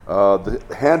The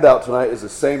handout tonight is the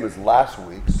same as last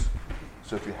week's.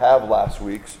 So if you have last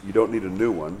week's, you don't need a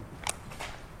new one.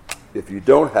 If you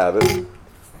don't have it,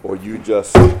 or you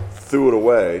just threw it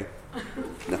away,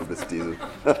 no, I'm just teasing.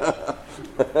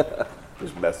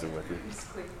 Just messing with you.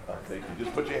 Thank you.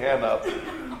 Just put your hand up,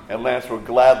 and Lance will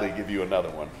gladly give you another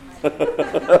one.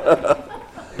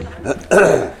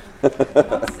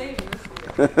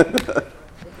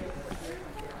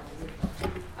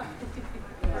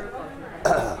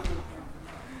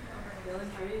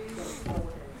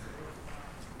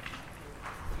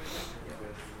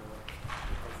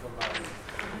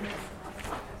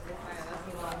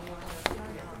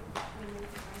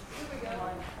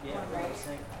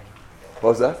 What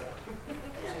was that?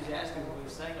 She's asking if we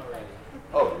sang already.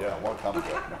 Oh, yeah, one time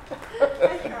ago.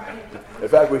 In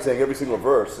fact, we sang every single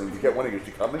verse, and you kept wondering, is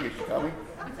she coming? Is she coming?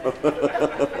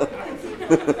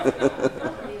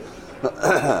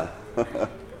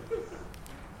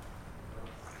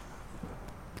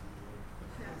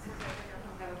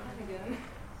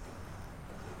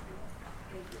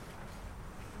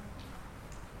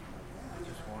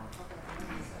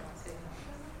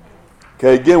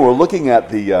 Okay, again, we're looking at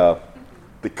the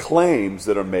claims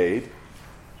that are made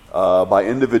by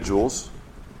individuals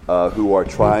who are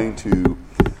trying to,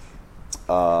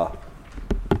 I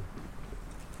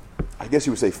guess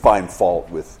you would say, find fault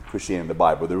with Christianity and the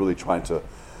Bible. They're really trying to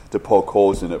poke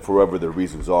holes in it for whatever their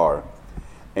reasons are.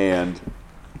 And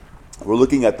we're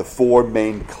looking at the four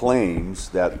main claims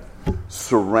that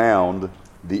surround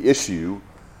the issue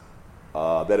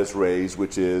that is raised,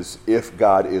 which is, if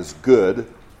God is good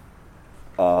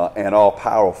and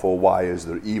all-powerful, why is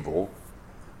there evil?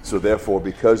 So therefore,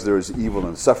 because there is evil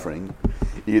and suffering,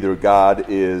 either God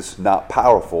is not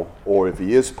powerful, or if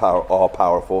he is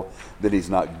all-powerful, then he's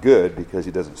not good because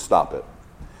he doesn't stop it.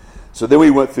 So then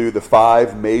we went through the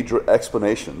five major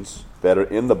explanations that are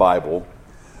in the Bible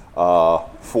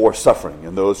for suffering,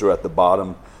 and those are at the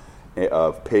bottom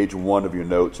of page 1 of your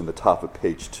notes and the top of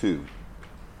page 2.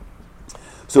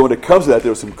 So when it comes to that,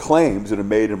 there are some claims that are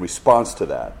made in response to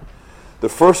that. The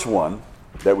first one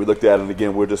that we looked at, and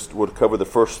again, we'll cover the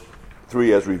first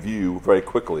three as review very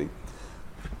quickly.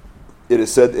 It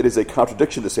is said it is a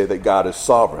contradiction to say that God is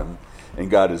sovereign and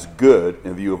God is good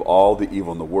in view of all the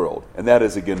evil in the world. And that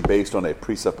is, again, based on a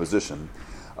presupposition.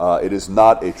 It is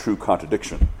not a true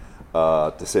contradiction,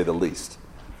 to say the least.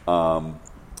 And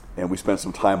we spent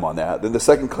some time on that. Then the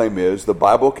second claim is the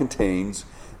Bible contains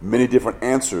many different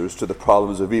answers to the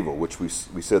problems of evil, which we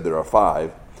said there are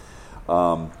five.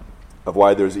 Of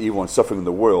why there's evil and suffering in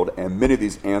the world, and many of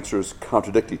these answers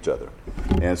contradict each other.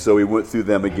 And so we went through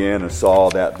them again and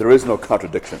saw that there is no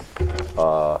contradiction,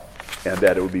 and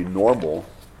that it would be normal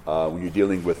when you're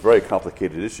dealing with very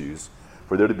complicated issues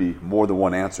for there to be more than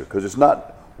one answer, because there's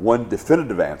not one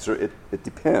definitive answer, it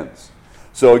depends.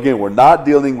 So again, we're not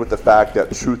dealing with the fact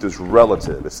that truth is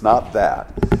relative. It's not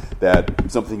that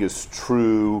something is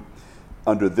true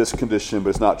under this condition,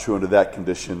 but it's not true under that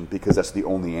condition, because that's the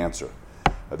only answer.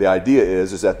 The idea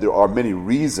is that there are many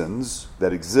reasons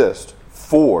that exist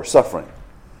for suffering.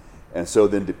 And so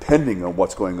then depending on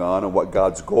what's going on and what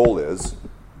God's goal is,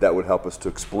 that would help us to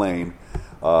explain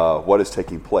what is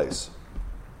taking place.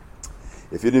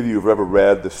 If any of you have ever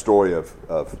read the story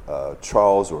of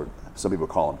Charles, or some people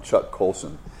call him Chuck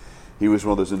Colson, he was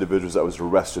one of those individuals that was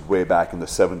arrested way back in the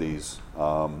 70s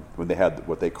when they had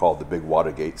what they called the big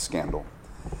Watergate scandal.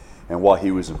 And while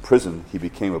he was in prison, he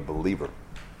became a believer.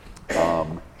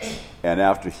 And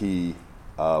after he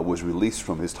was released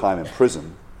from his time in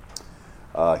prison,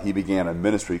 he began a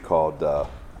ministry called, I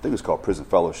think it was called Prison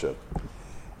Fellowship.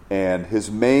 And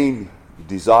his main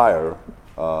desire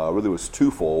really was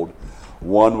twofold.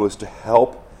 One was to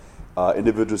help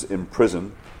individuals in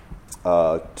prison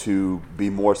to be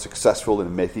more successful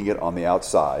in making it on the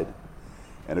outside.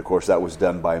 And of course, that was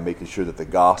done by making sure that the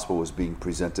gospel was being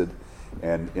presented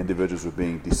and individuals were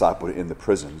being discipled in the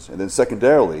prisons. And then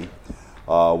secondarily,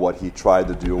 what he tried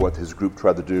to do, what his group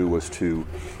tried to do, was to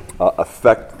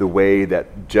affect the way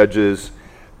that judges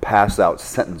pass out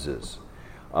sentences.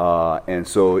 And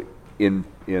so in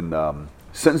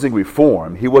sentencing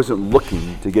reform, he wasn't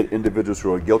looking to get individuals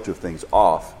who are guilty of things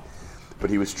off, but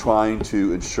he was trying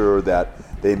to ensure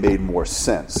that they made more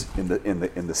sense in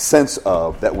the sense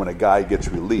of that when a guy gets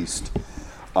released,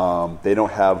 they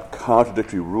don't have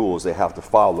contradictory rules they have to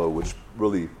follow, which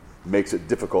really makes it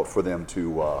difficult for them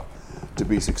to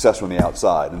be successful on the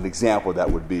outside. An example of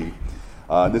that would be,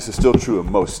 and this is still true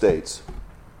in most states,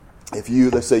 if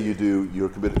let's say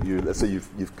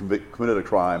you've committed a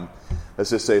crime, let's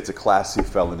just say it's a Class C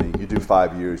felony, you do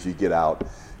 5 years, you get out,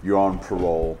 you're on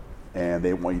parole, and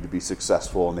they want you to be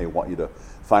successful, and they want you to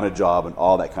find a job and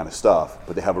all that kind of stuff.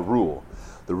 But they have a rule.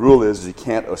 The rule is you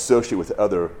can't associate with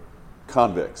other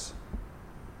convicts.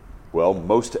 Well,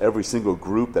 most every single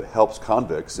group that helps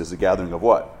convicts is a gathering of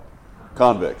what?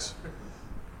 Convicts.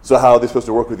 So how are they supposed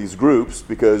to work with these groups?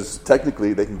 Because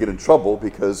technically they can get in trouble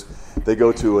because they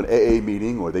go to an AA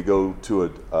meeting or they go to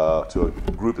a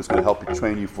group that's going to help you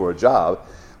train you for a job.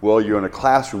 Well, you're in a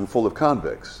classroom full of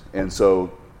convicts. And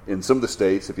so in some of the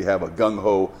states, if you have a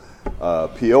gung-ho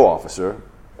PO officer,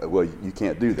 well, you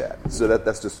can't do that. So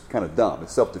that's just kind of dumb.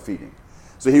 It's self-defeating.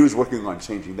 So he was working on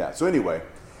changing that. So anyway,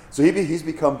 so he's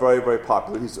become very, very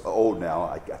popular. He's old now.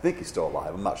 I think he's still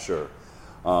alive. I'm not sure.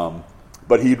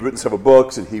 But he'd written several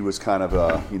books, and he was kind of,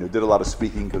 did a lot of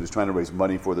speaking because he was trying to raise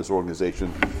money for this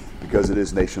organization because it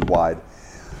is nationwide.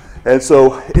 And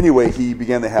so, anyway, he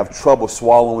began to have trouble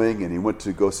swallowing, and he went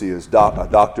to go see his a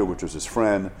doctor, which was his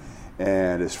friend,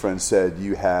 and his friend said,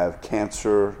 you have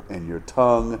cancer in your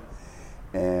tongue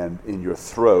and in your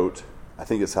throat. I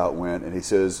think that's how it went. And he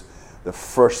says, the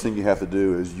first thing you have to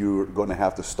do is you're going to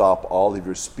have to stop all of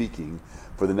your speaking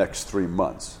for the next 3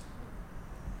 months.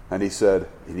 And he said,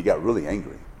 and he got really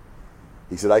angry.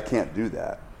 He said, I can't do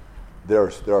that. There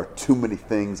are too many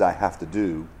things I have to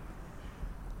do,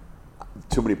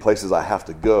 too many places I have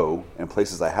to go, and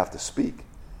places I have to speak.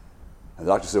 And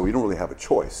the doctor said, well, you don't really have a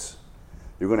choice.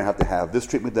 You're going to have this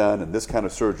treatment done and this kind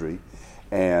of surgery,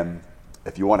 and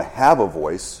if you want to have a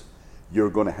voice, you're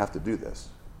going to have to do this.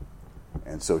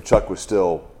 And so Chuck was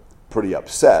still pretty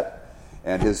upset,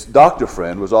 and his doctor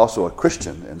friend was also a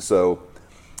Christian, and so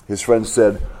his friend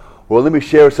said, well, let me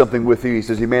share something with you. He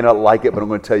says, you may not like it, but I'm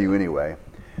going to tell you anyway.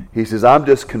 He says, I'm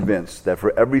just convinced that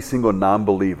for every single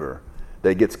non-believer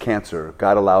that gets cancer,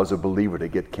 God allows a believer to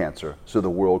get cancer so the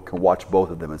world can watch both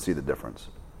of them and see the difference.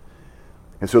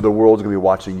 And so the world's going to be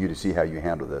watching you to see how you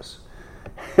handle this.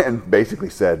 And basically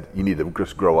said, you need to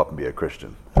just grow up and be a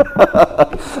Christian.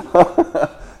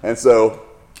 And so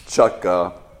Chuck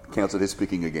canceled his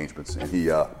speaking engagements. And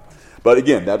but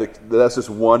again, that's just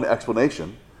one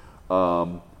explanation.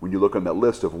 When you look on that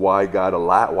list of why did God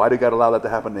allow that to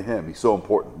happen to him? He's so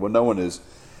important. Well, no one is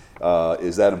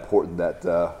that important that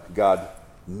God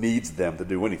needs them to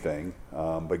do anything,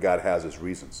 but God has his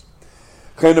reasons.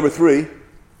 Claim number 3,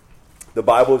 the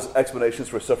Bible's explanations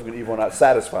for suffering and evil are not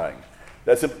satisfying.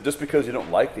 That's just because you don't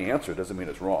like the answer doesn't mean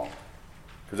it's wrong,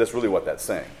 because that's really what that's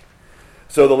saying.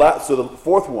 So the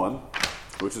fourth one,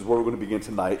 which is where we're going to begin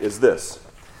tonight, is this.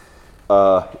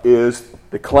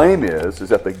 The claim is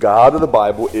that the God of the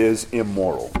Bible is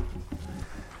immoral.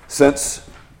 Since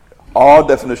all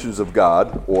definitions of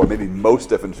God, or maybe most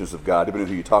definitions of God, depending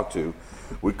on who you talk to,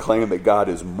 would claim that God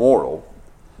is moral,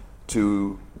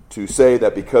 to say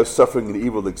that because suffering and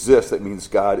evil exists, that means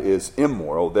God is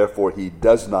immoral, therefore he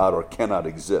does not or cannot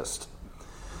exist.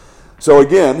 So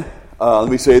again, let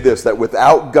me say this, that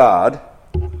without God,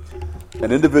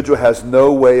 an individual has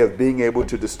no way of being able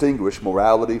to distinguish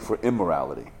morality from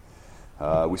immorality.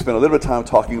 We spent a little bit of time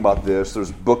talking about this.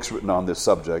 There's books written on this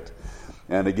subject.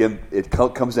 And again, it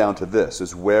comes down to this,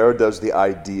 is where does the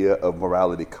idea of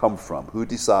morality come from? Who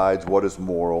decides what is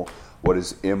moral, what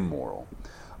is immoral?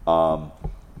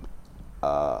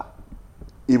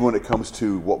 Even when it comes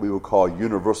to what we would call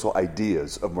universal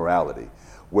ideas of morality,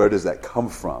 where does that come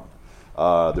from?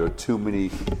 There are too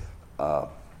many...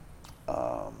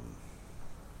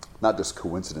 not just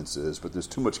coincidences, but there's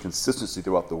too much consistency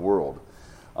throughout the world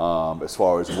as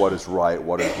far as what is right,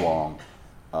 what is wrong,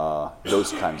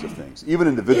 those kinds of things. Even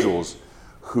individuals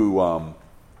who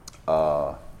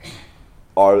are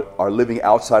living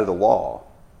outside of the law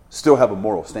still have a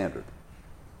moral standard.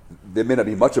 There may not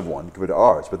be much of one compared to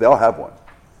ours, but they all have one.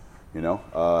 You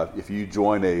know, if you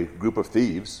join a group of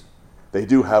thieves, they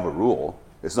do have a rule.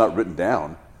 It's not written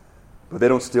down, but they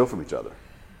don't steal from each other.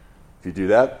 If you do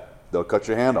that, they'll cut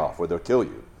your hand off or they'll kill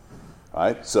you. All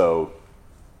right? So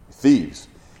thieves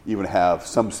even have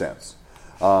some sense.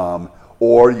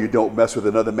 Or you don't mess with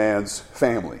another man's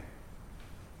family.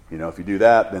 You know, if you do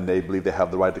that, then they believe they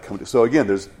have the right to come to. So again,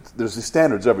 there's these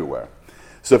standards everywhere.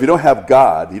 So if you don't have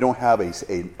God, you don't have a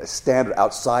standard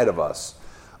outside of us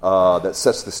that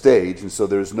sets the stage, and so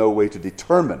there's no way to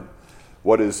determine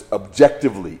what is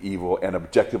objectively evil and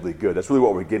objectively good. That's really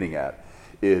what we're getting at.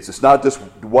 It's not just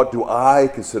what do I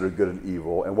consider good and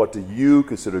evil and what do you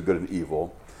consider good and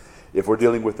evil. If we're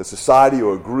dealing with a society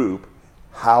or a group,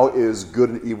 how is good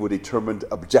and evil determined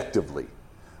objectively?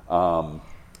 And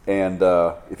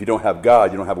if you don't have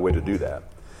God, you don't have a way to do that.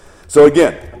 So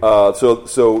again,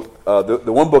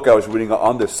 the one book I was reading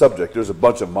on this subject, there's a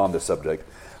bunch of them on this subject,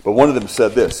 but one of them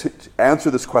said this: answer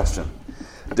this question.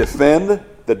 Defend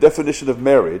the definition of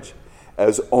marriage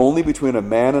as only between a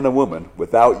man and a woman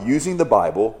without using the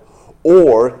Bible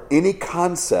or any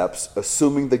concepts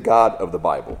assuming the God of the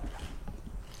Bible.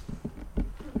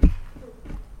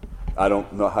 I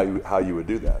don't know how you would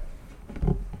do that.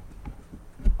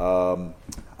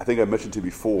 I think I mentioned to you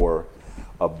before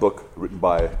a book written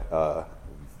by, I'm going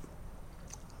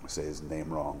to say his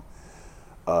name wrong,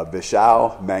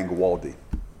 Vishal Mangawaldi.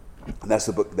 And that's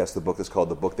the book that's called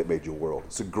The Book That Made Your World.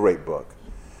 It's a great book.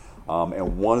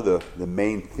 And one of the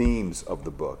main themes of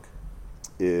the book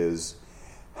is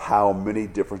how many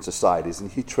different societies,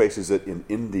 and he traces it in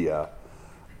India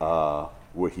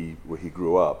where he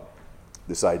grew up,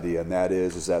 this idea, and that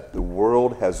is that the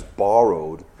world has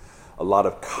borrowed a lot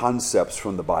of concepts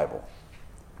from the Bible.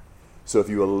 So if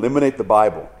you eliminate the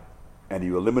Bible and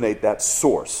you eliminate that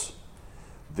source,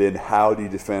 then how do you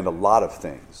defend a lot of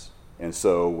things? And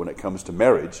so when it comes to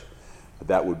marriage,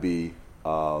 that would be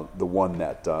the one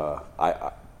that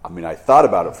I thought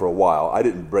about it for a while. I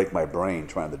didn't break my brain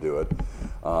trying to do it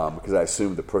because I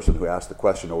assumed the person who asked the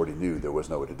question already knew there was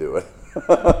no way to do it.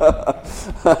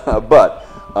 But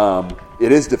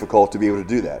it is difficult to be able to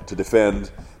do that, to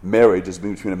defend marriage as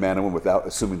being between a man and woman without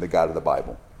assuming the God of the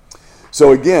Bible.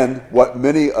 So again, what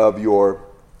many of your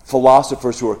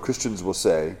philosophers who are Christians will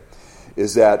say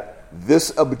is that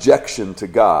this objection to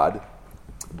God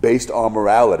based on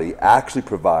morality actually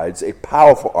provides a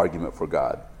powerful argument for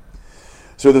God.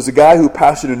 So there's a guy who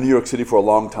pastored in New York City for a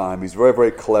long time. He's very,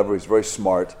 very clever. He's very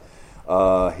smart.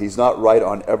 He's not right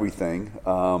on everything,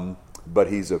 but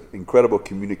he's an incredible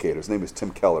communicator. His name is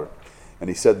Tim Keller. And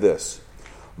he said this: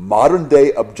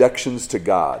 modern-day objections to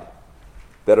God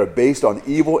that are based on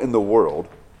evil in the world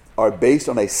are based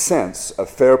on a sense of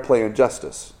fair play and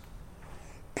justice.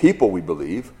 People, we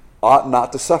believe, ought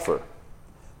not to suffer.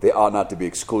 They ought not to be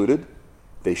excluded.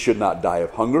 They should not die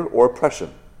of hunger or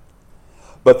oppression.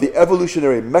 But the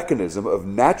evolutionary mechanism of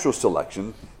natural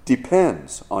selection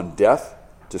depends on death,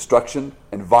 destruction,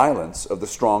 and violence of the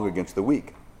strong against the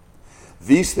weak.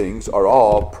 These things are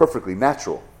all perfectly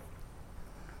natural.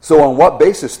 So on what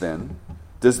basis, then,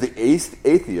 does the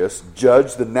atheist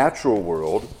judge the natural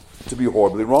world to be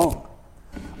horribly wrong,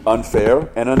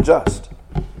 unfair, and unjust?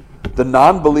 The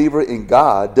non-believer in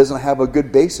God doesn't have a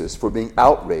good basis for being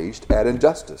outraged at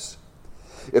injustice.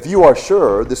 If you are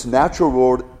sure this natural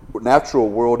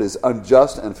world is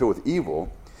unjust and filled with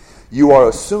evil, you are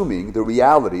assuming the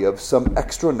reality of some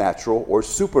extra-natural or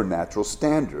supernatural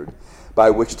standard by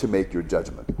which to make your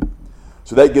judgment.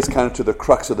 So that gets kind of to the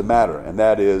crux of the matter, and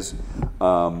that is,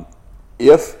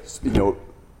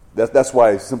 that's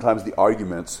why sometimes the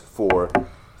arguments for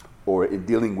or in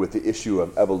dealing with the issue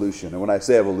of evolution, and when I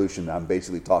say evolution, I'm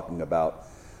basically talking about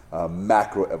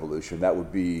macroevolution. That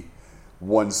would be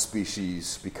one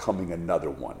species becoming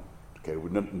another one. Okay,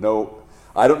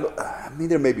 I don't know. I mean,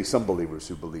 there may be some believers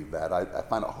who believe that. I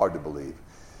find it hard to believe,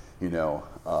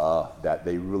 that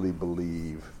they really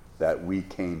believe that we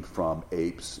came from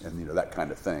apes and that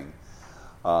kind of thing.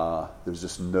 There's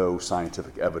just no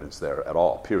scientific evidence there at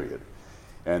all, period.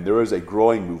 And there is a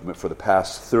growing movement for the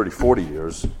past 30, 40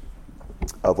 years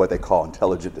of what they call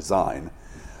intelligent design,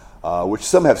 which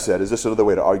some have said is just another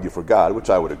way to argue for God,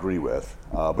 which I would agree with.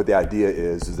 But the idea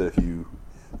is that if you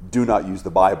do not use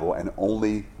the Bible and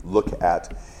only look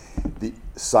at the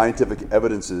scientific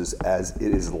evidences as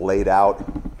it is laid out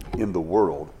in the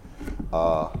world,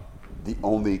 the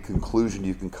only conclusion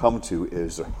you can come to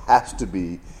is there has to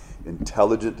be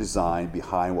intelligent design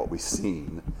behind what we've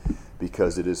seen,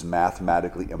 because it is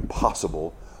mathematically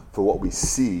impossible for what we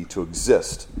see to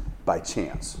exist by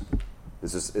chance.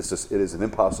 It is an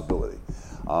impossibility.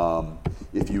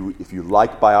 If you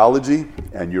like biology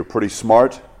and you're pretty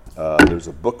smart, there's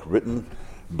a book written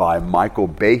by Michael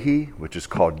Behe, which is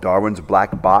called Darwin's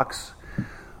Black Box.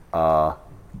 I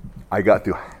got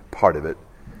through part of it.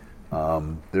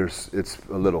 It's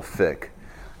a little thick.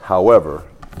 However,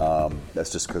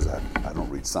 that's just because I don't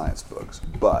read science books.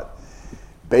 But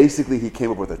basically, he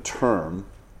came up with a term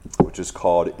which is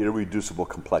called irreducible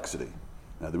complexity.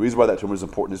 Now, the reason why that term is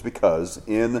important is because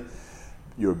in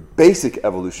your basic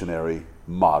evolutionary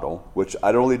model, which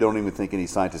I don't even think any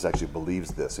scientist actually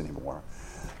believes this anymore,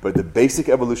 but the basic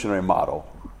evolutionary model,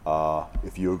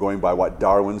 if you're going by what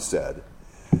Darwin said,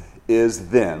 is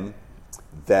then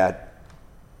that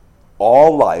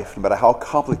all life, no matter how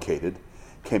complicated,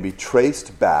 can be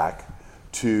traced back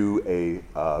to a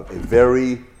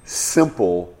very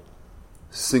simple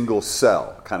single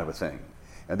cell kind of a thing.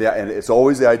 And it's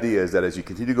always the idea is that as you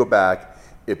continue to go back,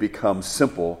 it becomes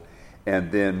simple,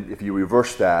 and then if you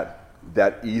reverse that,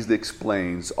 that easily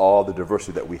explains all the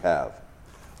diversity that we have.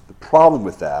 The problem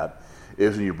with that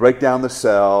is when you break down the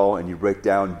cell and you break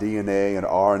down DNA and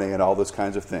RNA and all those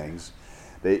kinds of things,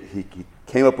 he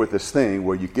came up with this thing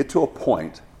where you get to a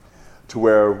point to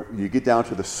where you get down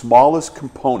to the smallest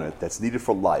component that's needed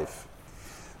for life.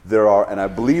 There are, and I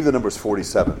believe the number is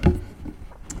 47,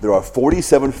 there are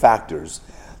 47 factors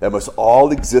that must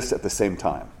all exist at the same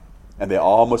time. And they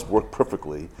all must work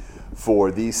perfectly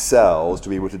for these cells to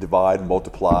be able to divide,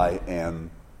 multiply, and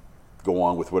go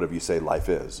on with whatever you say life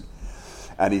is.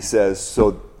 And he says,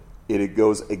 so it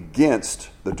goes against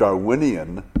the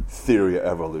Darwinian theory of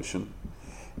evolution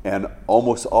and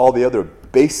almost all the other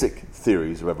basic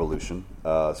theories of evolution,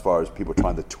 as far as people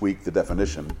trying to tweak the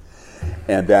definition.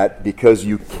 And that because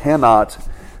you cannot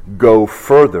go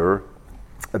further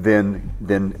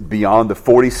than beyond the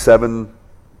 47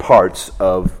 parts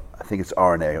of, I think it's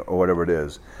RNA or whatever it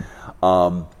is,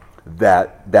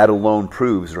 that alone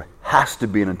proves there has to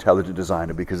be an intelligent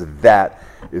designer, because that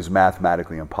is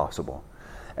mathematically impossible.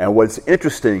 And what's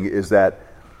interesting is that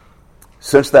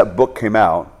since that book came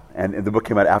out, and the book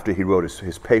came out after he wrote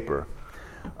his paper,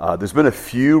 there's been a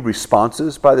few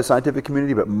responses by the scientific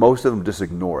community, but most of them just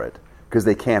ignore it because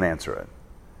they can't answer it.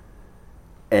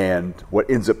 And what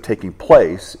ends up taking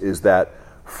place is that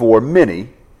for many,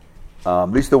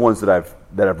 at least the ones that I've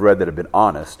read that have been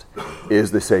honest,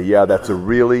 is they say, yeah, that's a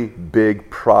really big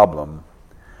problem.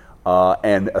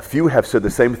 And a few have said the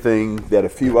same thing that a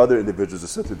few other individuals have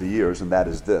said through the years, and that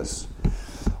is this.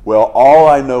 Well, all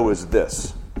I know is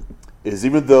this, is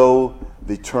even though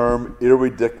the term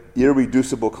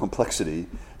irreducible complexity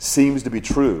seems to be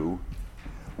true,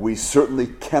 we certainly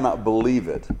cannot believe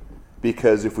it,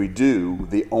 because if we do,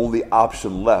 the only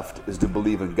option left is to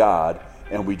believe in God,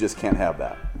 and we just can't have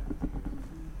that.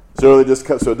 So it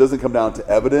doesn't come down to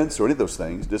evidence or any of those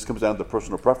things. It just comes down to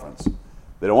personal preference.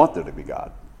 They don't want there to be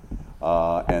God.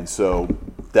 And so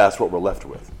that's what we're left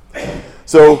with.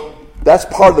 So that's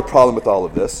part of the problem with all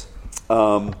of this.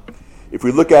 If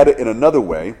we look at it in another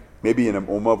way, maybe in a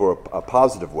more a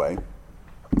positive way,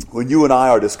 when you and I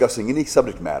are discussing any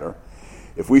subject matter,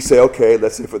 if we say, okay,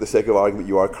 let's say for the sake of argument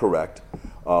you are correct,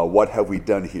 what have we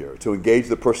done here? To engage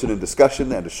the person in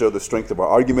discussion and to show the strength of our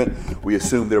argument, we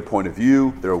assume their point of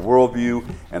view, their worldview,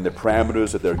 and the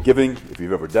parameters that they're giving. If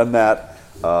you've ever done that,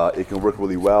 it can work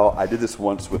really well. I did this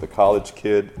once with a college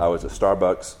kid. I was at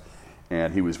Starbucks,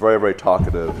 and he was very, very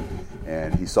talkative,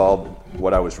 and he saw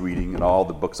what I was reading, and all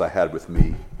the books I had with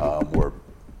me were,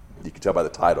 you could tell by the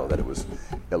title that it was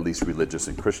at least religious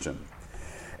and Christian.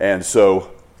 And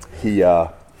so he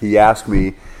asked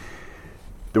me,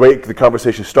 the way the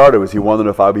conversation started was he wanted to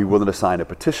know if I'd be willing to sign a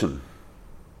petition.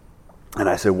 And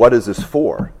I said, what is this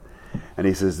for? And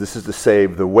he says, this is to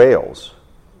save the whales.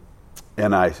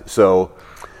 And so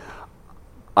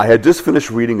I had just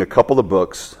finished reading a couple of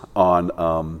books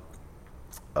on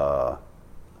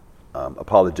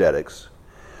apologetics.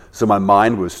 So my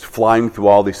mind was flying through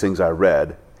all these things I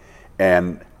read.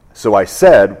 And so I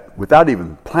said, without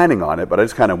even planning on it, but I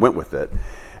just kind of went with it.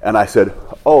 And I said,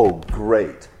 oh,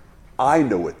 great. I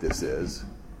know what this is.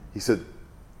 He said,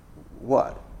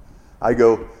 what? I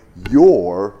go,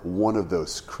 you're one of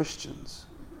those Christians.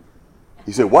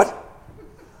 He said, what?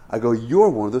 I go, you're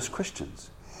one of those Christians.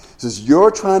 He says,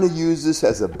 you're trying to use this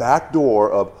as a back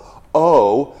door of,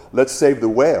 oh, let's save the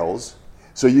whales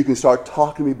so you can start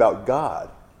talking to me about God.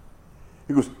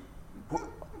 He goes,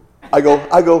 I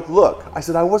go, look, I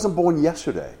said, I wasn't born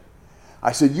yesterday.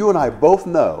 I said, you and I both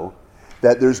know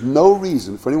that there's no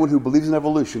reason for anyone who believes in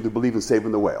evolution to believe in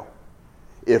saving the whale.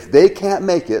 If they can't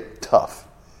make it, tough.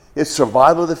 It's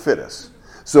survival of the fittest.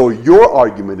 So your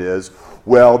argument is,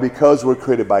 well, because we're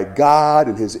created by God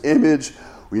and His image,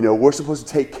 we're supposed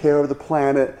to take care of the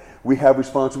planet. We have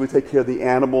responsibility to take care of the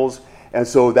animals. And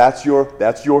so that's your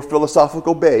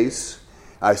philosophical base.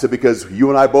 I said, because you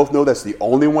and I both know that's the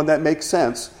only one that makes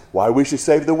sense, why we should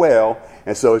save the whale.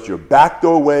 And so it's your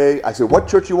backdoor way. I said, what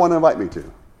church you want to invite me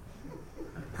to?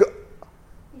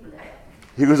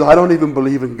 He goes, I don't even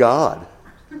believe in God.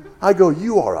 I go,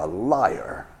 you are a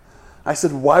liar. I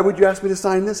said, why would you ask me to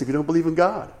sign this if you don't believe in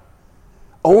God?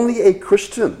 Only a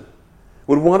Christian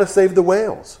would want to save the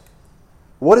whales.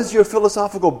 What is your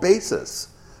philosophical basis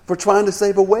for trying to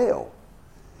save a whale?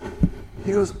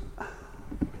 He goes,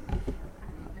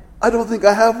 I don't think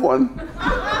I have one.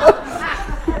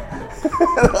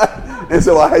 And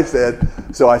so I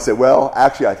said, well,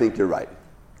 actually, I think you're right.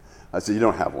 I said, you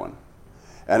don't have one.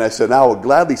 And I said, now I will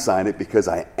gladly sign it because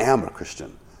I am a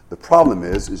Christian. The problem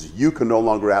is you can no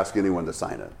longer ask anyone to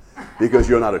sign it because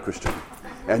you're not a Christian.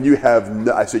 And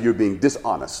I said, you're being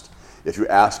dishonest. If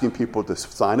you're asking people to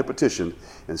sign a petition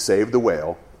and save the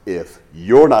whale, if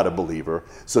you're not a believer,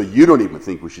 so you don't even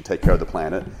think we should take care of the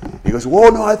planet? He goes,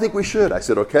 well, no, I think we should. I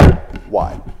said, okay,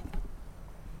 why?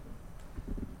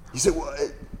 He said, well,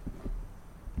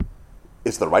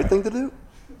 it's the right thing to do?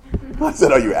 I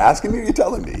said, are you asking me or are you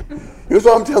telling me? He goes,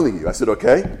 well, I'm telling you. I said,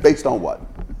 okay, based on what?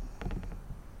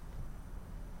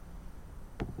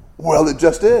 Well, it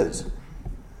just is.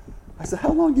 I said,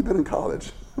 how long have you been in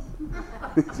college?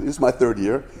 This is my third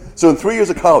year. So in 3 years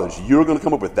of college, you're going to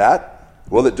come up with that?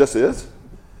 Well, it just is?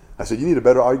 I said, you need a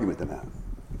better argument than that.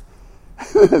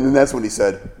 And then that's when he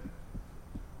said,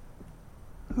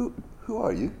 who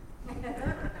are you?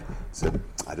 I said,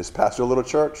 I just pastor a little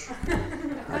church.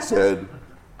 I said,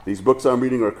 these books I'm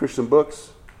reading are Christian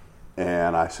books.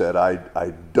 And I said,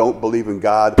 I don't believe in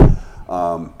God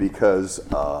because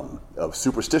of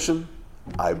superstition.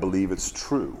 I believe it's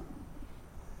true.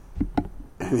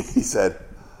 And he said,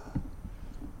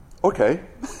 okay.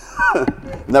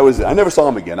 And that was it. I never saw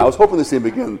him again. I was hoping to see him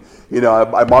again. You know,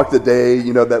 I marked the day,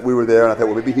 you know, that we were there, and I thought,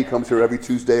 well, maybe he comes here every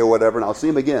Tuesday or whatever, and I'll see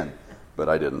him again. But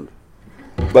I didn't.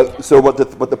 But so what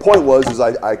the point was is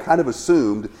I kind of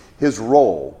assumed his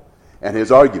role and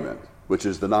his argument, which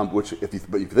is which if you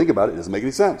think about it, it doesn't make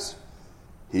any sense.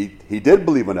 He did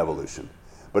believe in evolution,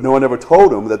 but no one ever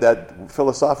told him that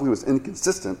philosophically was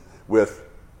inconsistent with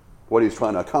what he was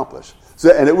trying to accomplish.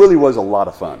 So, and it really was a lot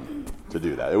of fun to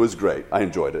do that. It was great. I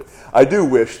enjoyed it. I do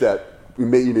wish that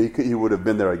he would have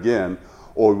been there again,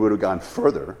 or we would have gone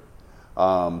further.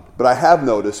 But I have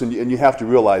noticed, and you have to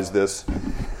realize this,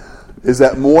 is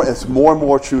that it's more and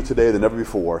more true today than ever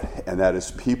before, and that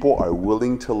is people are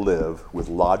willing to live with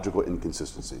logical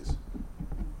inconsistencies.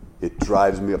 It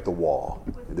drives me up the wall.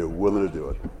 They're willing to do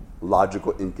it.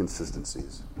 Logical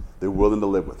inconsistencies. They're willing to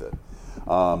live with it.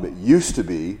 It used to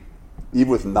be, even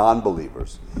with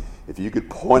non-believers, if you could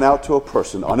point out to a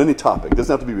person on any topic, it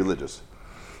doesn't have to be religious,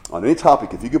 on any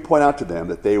topic, if you could point out to them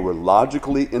that they were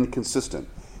logically inconsistent,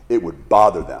 it would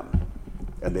bother them,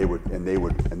 and they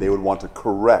would want to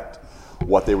correct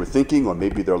what they were thinking, or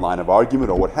maybe their line of argument,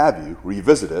 or what have you,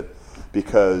 revisit it,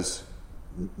 because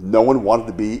no one wanted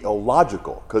to be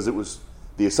illogical, because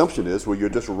the assumption is, well, you're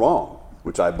just wrong,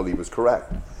 which I believe is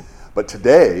correct. But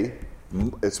today,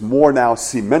 it's more now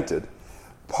cemented,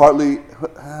 partly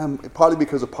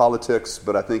because of politics,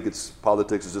 but I think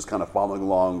politics is just kind of following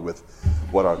along with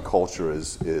what our culture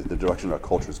is the direction our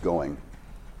culture is going.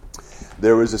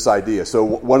 There is this idea. So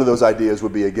one of those ideas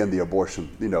would be, again, the abortion,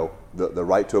 the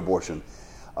right to abortion,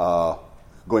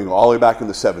 going all the way back in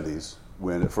the 70s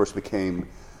when it first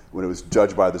when it was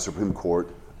judged by the Supreme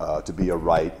Court to be a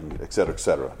right, et cetera, et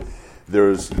cetera.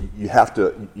 You have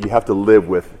to live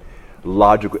with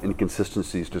logical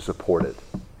inconsistencies to support it.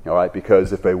 All right,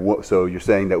 because so you're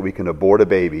saying that we can abort a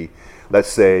baby, let's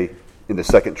say in the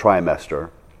second trimester,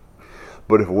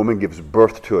 but if a woman gives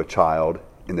birth to a child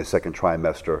in the second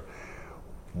trimester,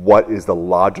 what is the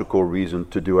logical reason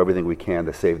to do everything we can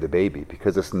to save the baby?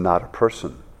 Because it's not a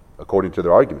person. According to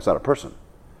their argument, it's not a person.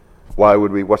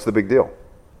 What's the big deal?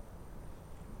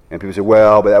 And people say,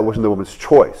 well, but that wasn't the woman's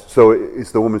choice. So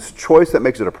it's the woman's choice that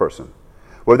makes it a person.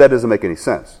 Well, that doesn't make any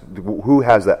sense. Who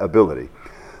has that ability?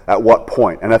 At what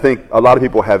point? And I think a lot of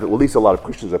people have, at least a lot of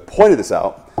Christians have pointed this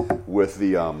out with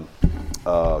the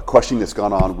questioning that's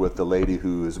gone on with the lady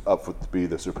who is up to be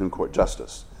the Supreme Court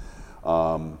Justice.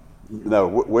 Now,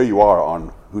 where you are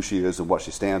on who she is and what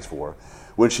she stands for,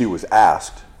 when she was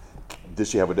asked, did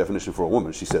she have a definition for a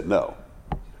woman, she said no.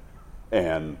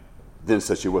 And then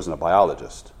said she wasn't a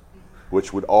biologist,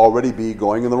 which would already be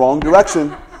going in the wrong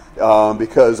direction.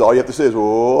 Because all you have to say is,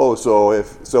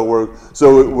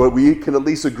 we can at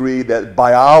least agree that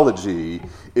biology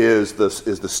is the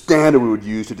standard we would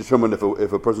use to determine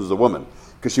if a person is a woman,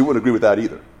 because she wouldn't agree with that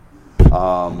either.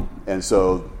 And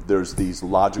so there's these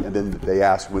logic, and then they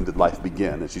asked when did life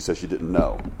begin, and she said she didn't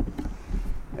know.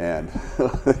 And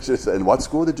and what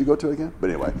school did you go to again? But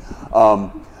anyway,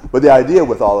 but the idea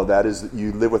with all of that is that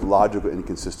you live with logical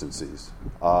inconsistencies,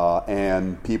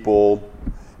 and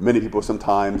many people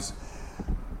sometimes,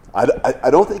 I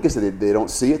don't think it's that they don't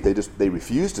see it, they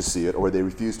refuse to see it, or they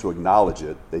refuse to acknowledge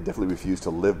it. They definitely refuse to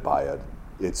live by it.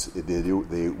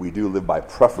 We do live by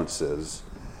preferences,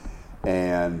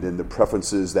 and then the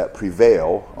preferences that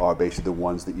prevail are basically the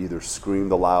ones that either scream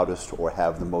the loudest, or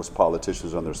have the most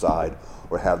politicians on their side,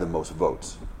 or have the most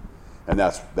votes. And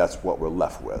that's what we're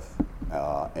left with.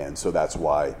 And so that's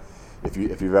why, if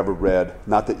you've ever read,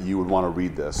 not that you would want to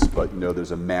read this, but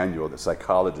there's a manual that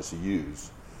psychologists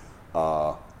use.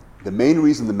 The main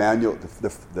reason the manual,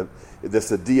 this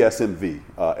is a DSM-V,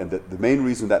 and the main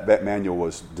reason that manual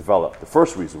was developed, the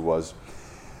first reason was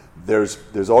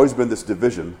there's always been this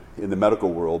division in the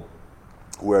medical world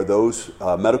where those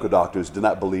medical doctors do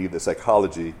not believe that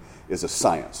psychology is a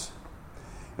science.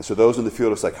 And so those in the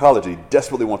field of psychology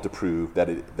desperately want to prove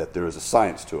that there is a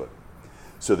science to it.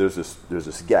 So there's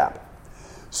this gap.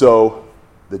 So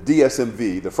the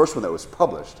DSM-V, the first one that was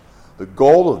published, the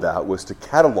goal of that was to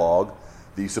catalog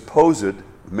the supposed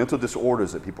mental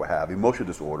disorders that people have, emotional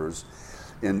disorders,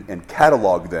 and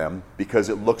catalog them because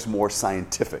it looks more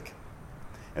scientific.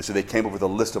 And so they came up with a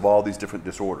list of all these different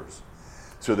disorders.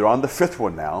 So they're on the fifth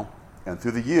one now, and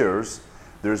through the years,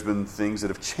 there's been things that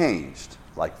have changed.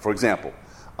 Like, for example,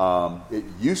 it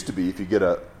used to be if you get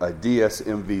a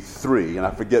DSM-V3, and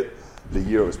I forget the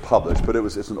year it was published, but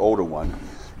it's an older one,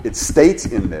 it states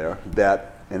in there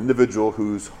that an individual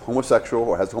who's homosexual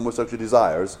or has homosexual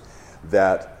desires,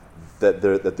 that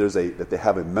they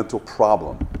have a mental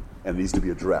problem and needs to be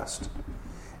addressed.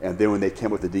 And then when they came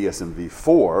with the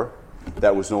DSM-V4,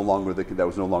 that was no longer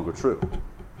true.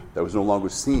 That was no longer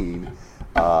seen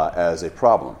as a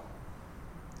problem.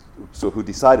 So who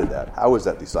decided that? How was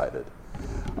that decided?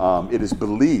 It is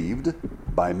believed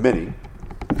by many.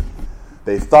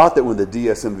 They thought that when the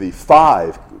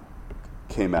DSM-V5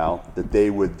 came out, that they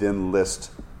would then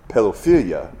list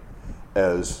pedophilia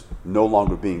as no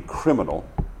longer being criminal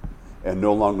and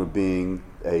no longer being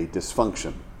a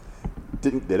dysfunction.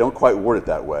 They don't quite word it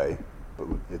that way, but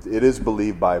it is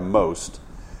believed by most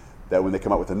that when they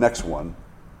come out with the next one,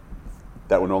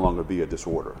 that will no longer be a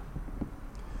disorder.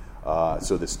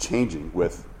 So that's changing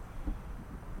with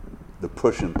the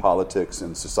push in politics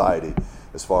and society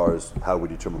as far as how we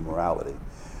determine morality.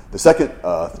 The second,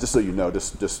 just so you know,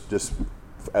 just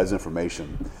as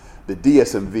information, the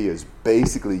DSM-V is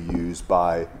basically used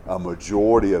by a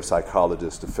majority of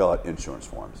psychologists to fill out insurance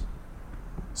forms.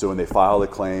 So when they file a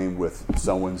claim with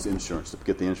someone's insurance to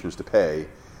get the insurance to pay,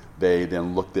 they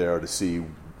then look there to see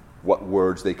what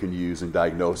words they can use in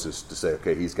diagnosis to say,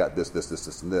 okay, he's got this,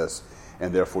 and this,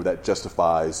 and therefore that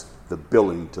justifies the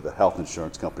billing to the health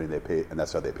insurance company they pay, and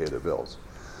that's how they pay their bills.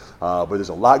 But there's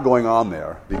a lot going on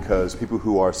there because people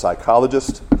who are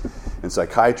psychologists and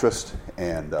psychiatrists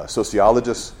and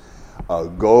sociologists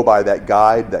go by that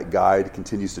guide. That guide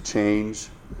continues to change.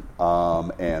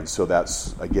 And so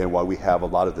that's, again, why we have a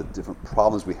lot of the different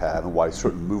problems we have and why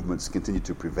certain movements continue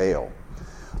to prevail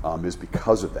is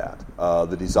because of that.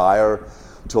 The desire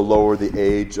to lower the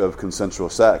age of consensual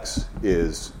sex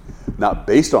is not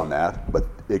based on that, but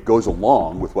it goes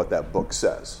along with what that book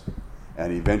says.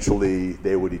 And eventually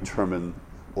they would determine,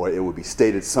 or it would be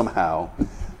stated somehow,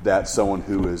 that someone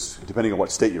who is, depending on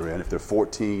what state you're in, if they're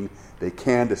 14, they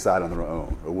can decide on their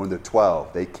own. Or when they're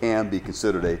 12, they can be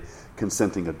considered a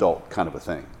consenting adult kind of a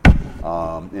thing.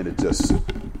 And it just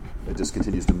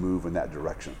continues to move in that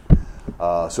direction.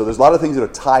 So there's a lot of things that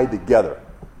are tied together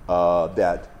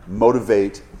that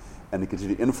motivate and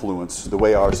continue to influence the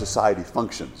way our society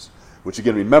functions. Which,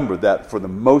 again, remember that for the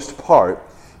most part,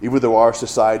 even though our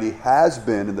society has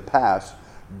been in the past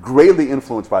greatly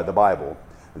influenced by the Bible,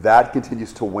 that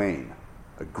continues to wane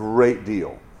a great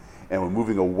deal. And we're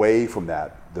moving away from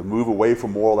that. The move away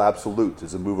from moral absolutes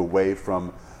is a move away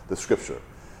from the Scripture.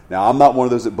 Now, I'm not one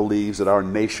of those that believes that our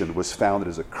nation was founded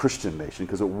as a Christian nation,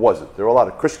 because it wasn't. There were a lot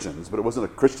of Christians, but it wasn't a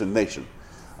Christian nation.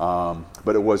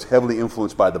 But it was heavily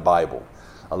influenced by the Bible.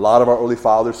 A lot of our early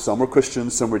fathers, some were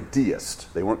Christians, some were deists.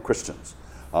 They weren't Christians.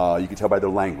 You can tell by their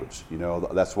language. You know,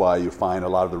 that's why you find a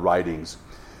lot of the writings,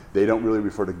 they don't really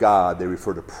refer to God, they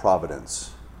refer to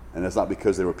providence. And that's not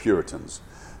because they were Puritans.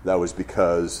 That was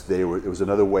because it was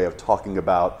another way of talking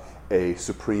about a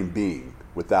supreme being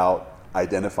without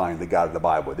identifying the God of the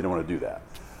Bible. They didn't want to do that.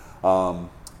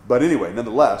 But anyway,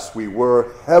 nonetheless, we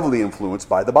were heavily influenced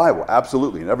by the Bible,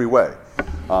 absolutely, in every way.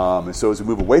 And so as we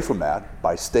move away from that,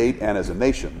 by state and as a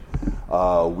nation,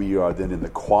 we are then in the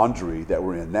quandary that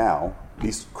we're in now.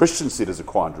 These Christians see it as a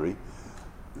quandary.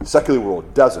 The secular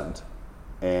world doesn't,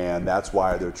 and that's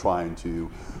why they're trying to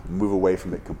move away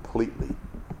from it completely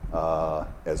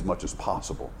as much as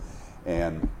possible.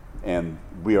 And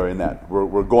we are in that.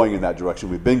 We're going in that direction.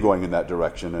 We've been going in that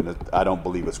direction, and I don't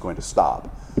believe it's going to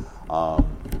stop.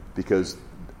 Because,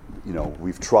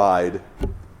 we've tried,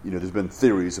 there's been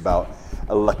theories about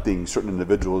electing certain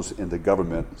individuals into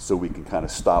government so we can kind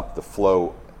of stop the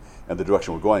flow and the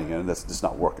direction we're going in, and that's just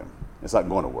not working. It's not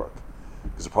going to work,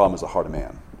 because the problem is the heart of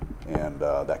man, and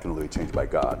that can only be changed by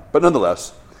God. But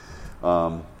nonetheless,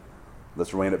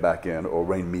 let's rein it back in, or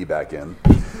rein me back in.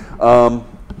 That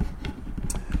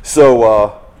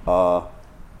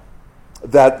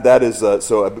is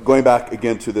so. Going back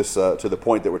again to this to the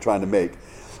point that we're trying to make.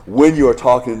 When you are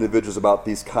talking to individuals about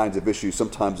these kinds of issues,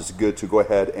 sometimes it's good to go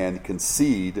ahead and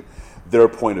concede their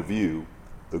point of view.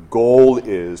 The goal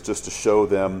is just to show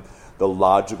them the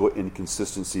logical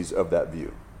inconsistencies of that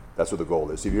view. That's what the goal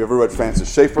is. If you ever read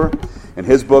Francis Schaeffer in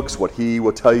his books, what he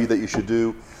will tell you that you should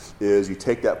do is you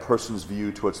take that person's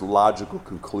view to its logical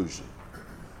conclusion.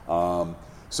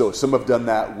 So some have done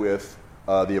that with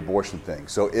the abortion thing.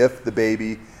 So if the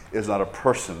baby is not a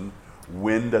person,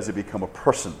 when does it become a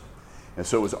person? And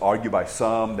so it was argued by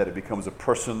some that it becomes a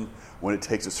person when it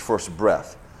takes its first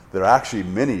breath. There are actually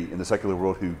many in the secular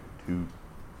world who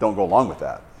don't go along with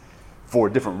that for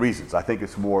different reasons. I think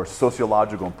it's more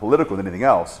sociological and political than anything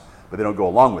else, but they don't go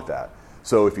along with that.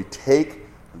 So if you take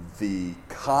the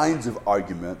kinds of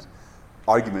arguments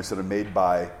that are made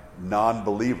by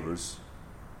non-believers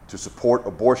to support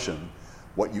abortion,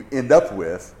 what you end up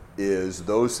with is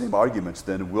those same arguments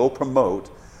then will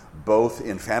promote both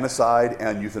infanticide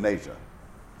and euthanasia.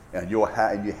 And you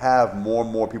have more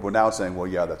and more people now saying, well,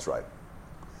 yeah, that's right.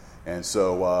 And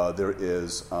so there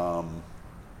is,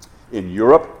 in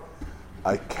Europe,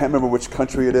 I can't remember which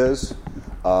country it is,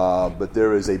 but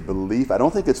there is a belief, I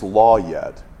don't think it's law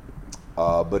yet,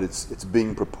 but it's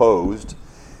being proposed.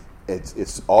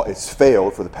 It's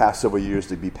failed for the past several years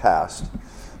to be passed,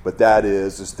 but that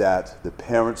is that the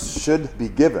parents should be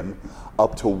given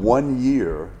up to 1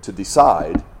 year to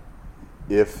decide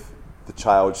if the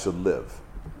child should live.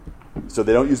 So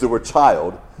they don't use the word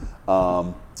child,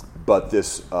 but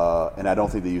this, and I don't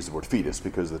think they use the word fetus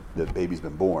because the baby's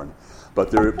been born. But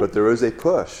there is a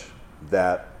push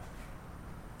that,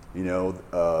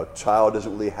 child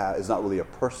is not really a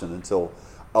person until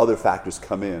other factors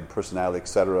come in, personality,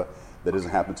 etc. That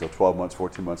doesn't happen until 12 months,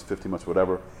 14 months, 15 months,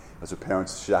 whatever. And so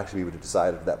parents should actually be able to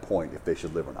decide at that point if they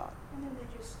should live or not. And then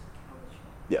they just couch.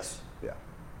 Yes, yeah,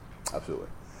 absolutely.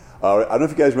 I don't know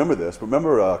if you guys remember this, but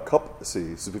remember this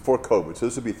is before COVID, so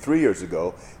this would be 3 years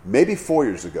ago, maybe 4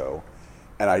 years ago,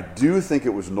 and I do think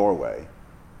it was Norway.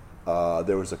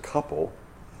 There was a couple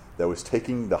that was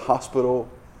taking the hospital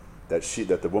that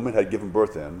the woman had given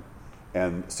birth in,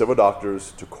 and several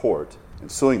doctors to court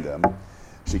and suing them.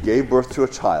 She gave birth to a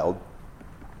child,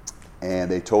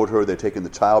 and they told her they're taking the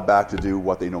child back to do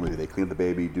what they normally do. They clean the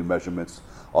baby, do measurements,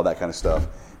 all that kind of stuff.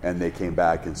 And they came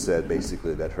back and said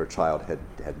basically that her child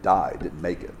had died, didn't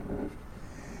make it.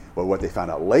 But what they found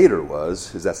out later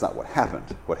is that's not what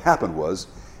happened. What happened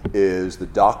is the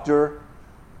doctor,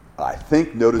 I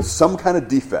think, noted some kind of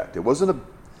defect. It wasn't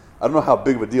I don't know how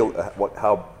big of a deal,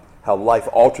 how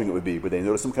life-altering it would be, but they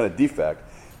noticed some kind of defect.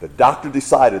 The doctor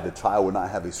decided the child would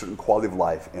not have a certain quality of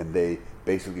life, and they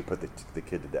basically put the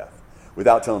kid to death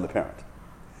without telling the parent.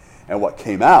 And what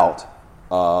came out,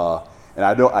 and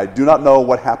I do not know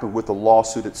what happened with the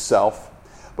lawsuit itself,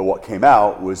 but what came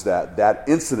out was that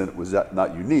incident was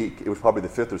not unique. It was probably the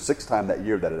fifth or sixth time that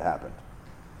year that it happened,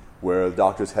 where the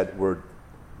doctors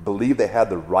believed they had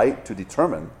the right to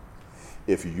determine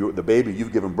if the baby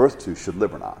you've given birth to should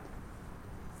live or not.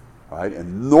 All right?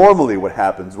 And normally what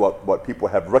happens, what people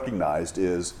have recognized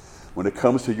is when it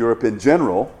comes to Europe in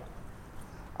general,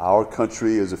 our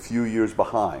country is a few years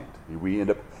behind.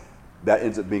 That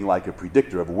ends up being like a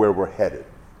predictor of where we're headed.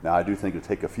 Now, I do think it'll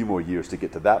take a few more years to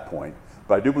get to that point,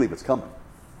 but I do believe it's coming.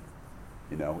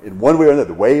 In one way or another,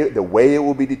 the way it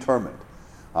will be determined,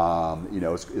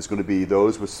 it's going to be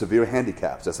those with severe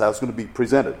handicaps. That's how it's going to be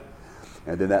presented.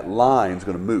 And then that line is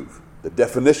going to move. The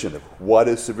definition of what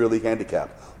is severely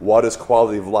handicapped, what is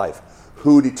quality of life,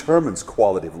 who determines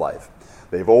quality of life.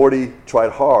 They've already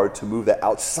tried hard to move that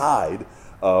outside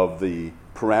of the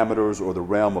parameters or the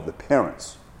realm of the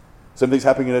parents. Same thing's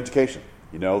happening in education.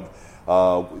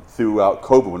 Throughout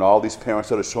COVID, when all these parents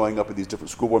started showing up at these different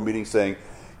school board meetings saying,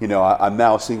 I'm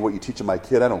now seeing what you're teaching my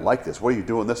kid. I don't like this. What are you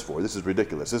doing this for? This is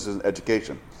ridiculous. This isn't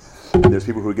education. And there's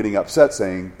people who are getting upset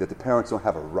saying that the parents don't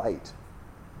have a right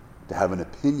to have an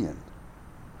opinion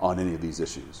on any of these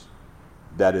issues.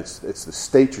 That it's the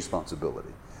state's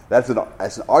responsibility. That's an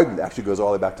argument that actually goes all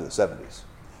the way back to the 70s.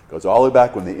 It goes all the way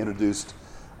back when they introduced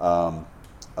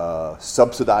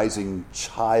subsidizing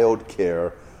child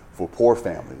care for poor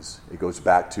families. It goes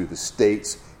back to the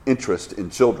state's interest in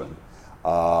children.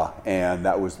 And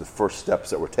that was the first steps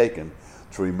that were taken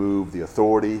to remove the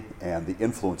authority and the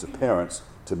influence of parents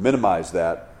to minimize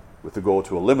that with the goal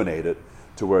to eliminate it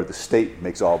to where the state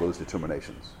makes all those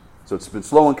determinations. So it's been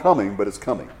slow in coming, but it's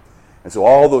coming. And so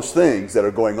all those things that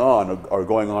are going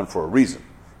on for a reason.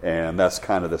 And that's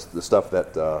kind of the stuff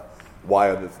that,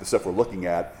 why the stuff we're looking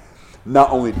at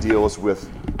not only deals with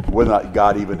whether or not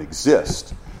God even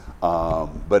exists,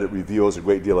 but it reveals a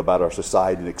great deal about our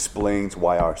society and explains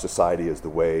why our society is the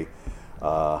way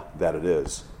that it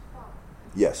is.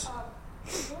 Yes? It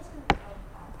wasn't a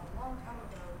long time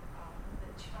ago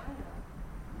that China,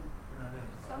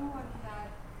 someone had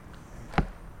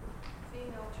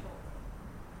female children,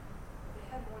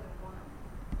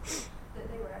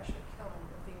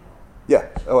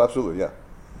 Oh, absolutely, yeah.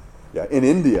 Yeah, in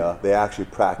India, they actually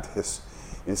practice,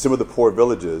 in some of the poor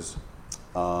villages,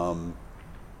 in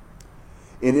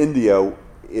India,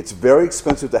 it's very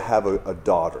expensive to have a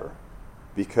daughter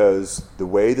because the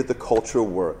way that the culture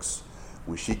works,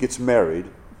 when she gets married,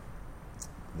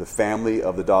 the family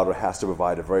of the daughter has to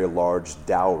provide a very large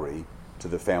dowry to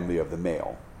the family of the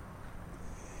male.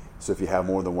 So if you have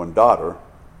more than one daughter,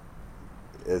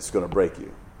 it's going to break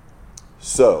you.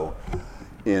 So,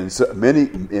 in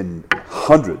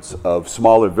hundreds of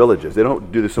smaller villages, they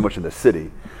don't do this so much in the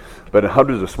city, but in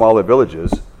hundreds of smaller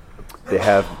villages, they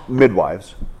have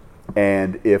midwives,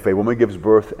 and if a woman gives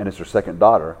birth and it's her second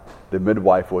daughter, the head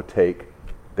midwife will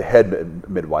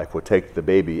take the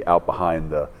baby out behind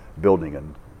the building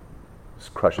and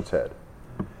crush its head.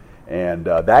 And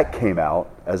that came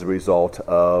out as a result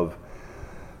of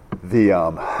the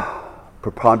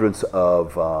preponderance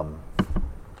of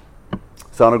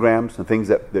sonograms and things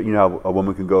that you know how a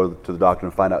woman can go to the doctor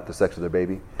and find out the sex of their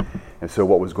baby. And so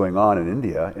what was going on in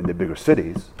India, in the bigger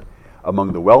cities,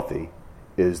 among the wealthy,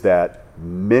 is that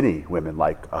many women,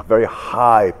 like a very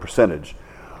high percentage,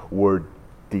 were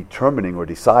determining or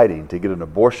deciding to get an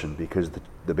abortion because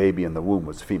the baby in the womb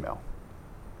was female.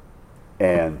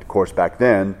 And of course, back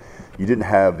then, you didn't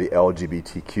have the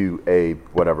LGBTQA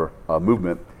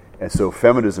movement, and so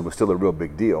feminism was still a real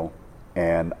big deal.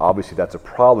 And obviously, that's a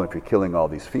problem if you're killing all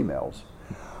these females.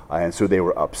 And so they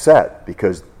were upset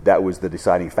because that was the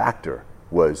deciding factor: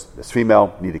 was this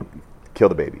female need to kill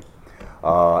the baby.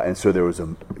 And so there was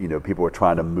people were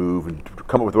trying to move and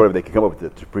come up with whatever they could come up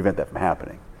with to prevent that from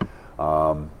happening.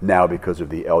 Now, because of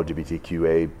the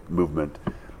LGBTQA movement,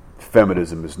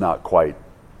 feminism is not quite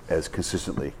as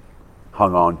consistently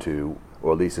hung on to,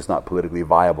 or at least it's not politically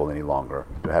viable any longer.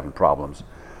 They're having problems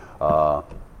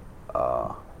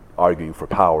arguing for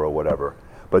power or whatever.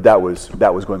 But that was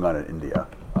going on in India.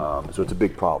 So it's a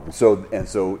big problem. So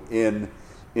in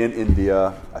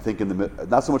India, I think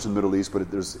not so much in the Middle East, but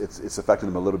it's affecting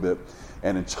them a little bit.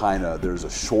 And in China, there's a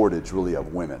shortage really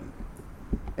of women,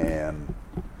 and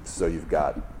so you've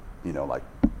got like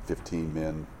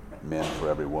 15 men for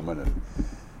every woman, and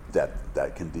that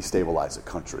can destabilize a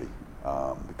country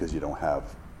because you don't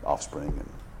have offspring, and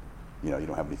you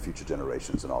don't have any future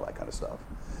generations and all that kind of stuff.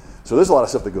 So there's a lot of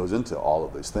stuff that goes into all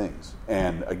of these things,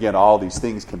 and again, all these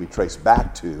things can be traced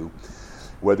back to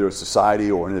whether it's society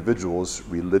or individuals'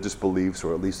 religious beliefs,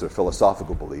 or at least their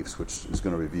philosophical beliefs, which is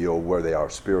going to reveal where they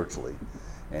are spiritually.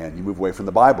 And you move away from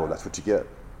the Bible, that's what you get,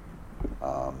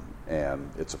 and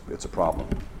it's a problem.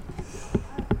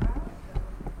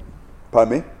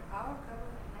 Pardon me? Our government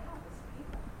now is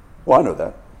evil. Well, I know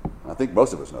that. I think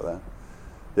most of us know that.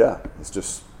 Yeah, it's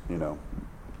just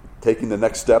taking the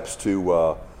next steps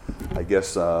to,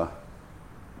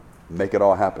 make it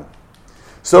all happen.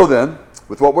 So then,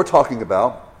 with what we're talking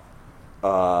about,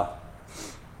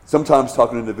 sometimes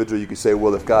talking to an individual, you can say,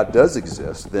 well, if God does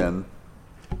exist, then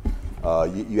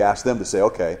you ask them to say,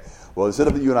 okay, well, instead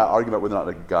of you and I arguing about whether or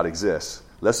not God exists,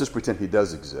 let's just pretend he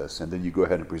does exist, and then you go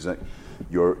ahead and present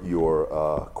your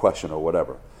question or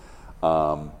whatever.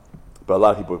 But a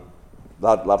lot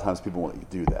of times people won't let you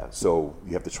do that. So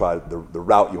you have to try, the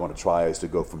route you want to try is to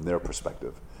go from their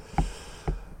perspective.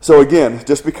 So again,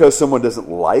 just because someone doesn't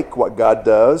like what God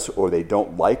does, or they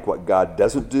don't like what God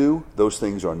doesn't do, those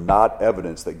things are not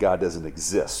evidence that God doesn't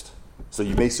exist. So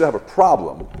you may still have a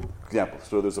problem. For example,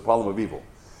 so there's a problem of evil,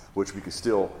 which we can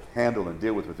still handle and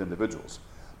deal with individuals.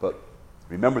 But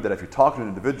remember that if you're talking to an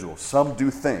individual, some do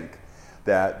think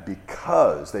that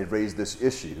because they've raised this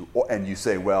issue, and you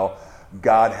say, well,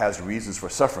 God has reasons for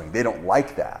suffering, they don't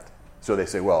like that. So they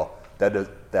say, well, that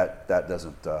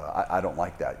doesn't, I don't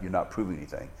like that. You're not proving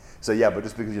anything. So yeah, but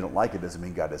just because you don't like it doesn't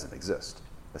mean God doesn't exist.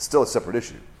 It's still a separate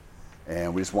issue.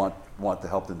 And we just want to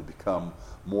help them to become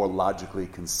more logically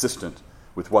consistent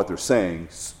with what they're saying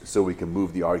so we can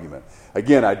move the argument.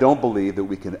 Again, I don't believe that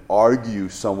we can argue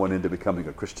someone into becoming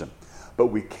a Christian, but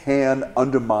we can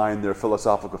undermine their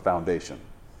philosophical foundation.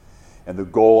 And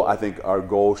our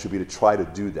goal should be to try to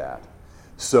do that.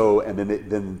 So, and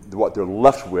then what they're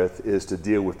left with is to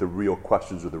deal with the real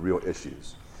questions or the real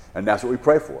issues. And that's what we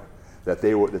pray for, that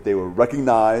they will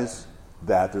recognize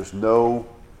that there's no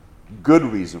good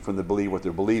reason for them to believe what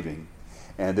they're believing,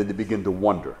 and then to begin to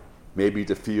wonder, maybe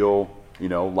to feel,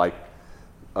 like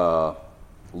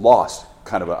lost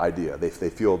kind of an idea. They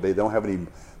feel they don't have any,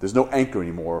 there's no anchor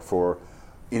anymore for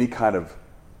any kind of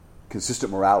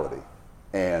consistent morality.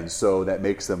 And so that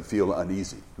makes them feel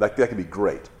uneasy. That can be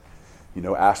great.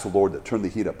 Ask the Lord to turn the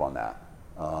heat up on that,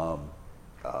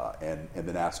 and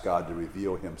then ask God to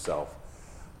reveal himself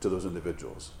to those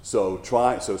individuals. So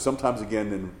sometimes,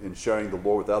 again, in sharing the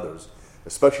Lord with others,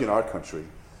 especially in our country,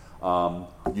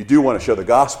 You do want to share the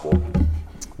gospel,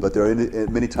 but there are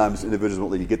many times individuals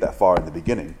won't let you get that far in the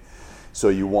beginning. So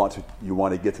you want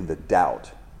to get them to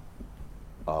doubt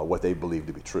what they believe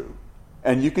to be true.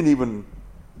 And you can even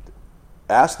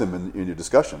ask them in your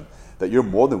discussion that you're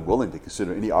more than willing to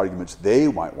consider any arguments they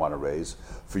might want to raise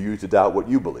for you to doubt what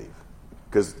you believe.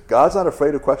 Because God's not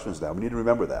afraid of questions now. We need to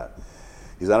remember that.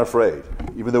 He's not afraid.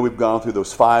 Even though we've gone through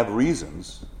those 5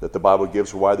 reasons that the Bible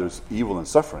gives for why there's evil and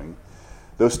suffering,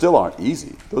 those still aren't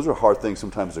easy. Those are hard things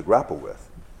sometimes to grapple with.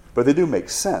 But they do make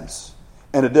sense.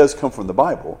 And it does come from the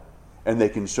Bible. And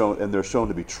they're shown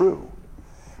to be true.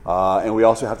 And we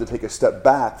also have to take a step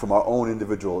back from our own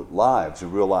individual lives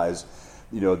and realize,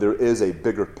 there is a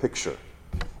bigger picture,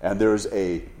 and there is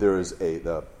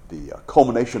the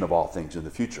culmination of all things in the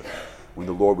future, when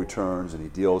the Lord returns and He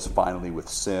deals finally with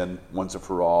sin once and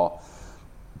for all,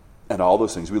 and all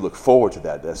those things. We look forward to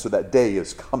that. So that day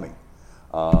is coming,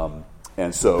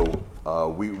 and so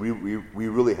we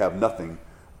really have nothing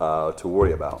to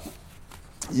worry about.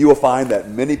 You will find that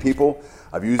many people,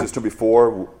 I've used this term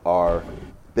before,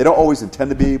 they don't always intend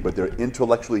to be, but they're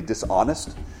intellectually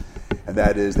dishonest, and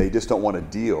that is they just don't want to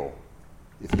deal.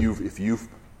 If you've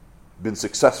been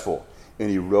successful in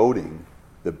eroding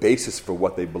the basis for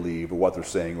what they believe or what they're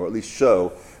saying, or at least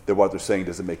show that what they're saying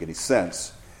doesn't make any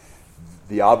sense,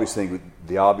 the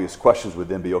obvious questions would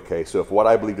then be, okay, so if what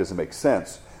I believe doesn't make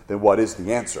sense, then what is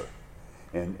the answer?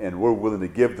 And we're willing to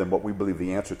give them what we believe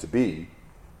the answer to be.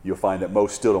 You'll find that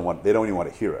most still don't even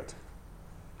want to hear it.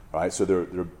 All right, so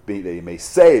they may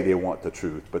say they want the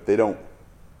truth, but they don't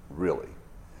really.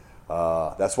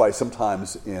 That's why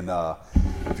sometimes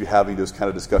if you're having those kind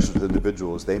of discussions with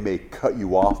individuals, they may cut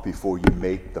you off before you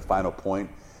make the final point,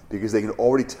 because they can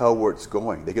already tell where it's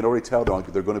going. They can already tell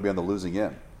they're going to be on the losing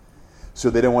end. So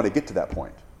they don't want to get to that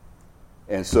point.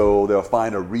 And so they'll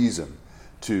find a reason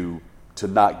to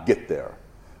not get there,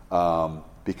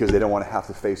 because they don't want to have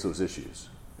to face those issues.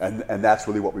 And that's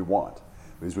really what we want.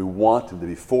 Because we want them to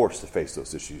be forced to face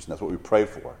those issues, and that's what we pray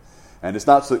for. And it's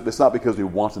not because we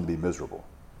want them to be miserable.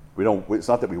 It's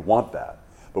not that we want that,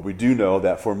 but we do know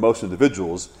that for most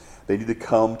individuals, they need to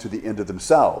come to the end of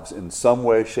themselves in some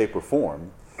way, shape, or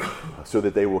form, so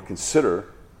that they will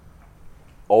consider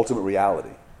ultimate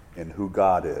reality and who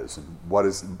God is, and what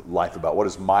is life about, what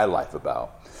is my life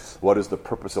about, what is the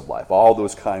purpose of life, all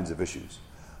those kinds of issues.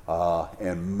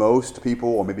 And most people,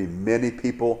 or maybe many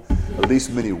people, at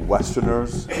least many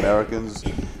Westerners, Americans,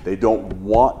 they don't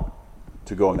want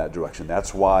to go in that direction.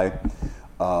 That's why,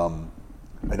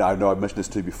 and I know I've mentioned this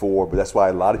to you before, but that's why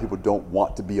a lot of people don't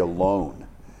want to be alone,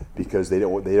 because they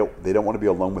don't want to be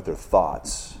alone with their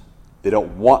thoughts. They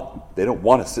don't want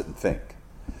to sit and think,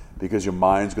 because your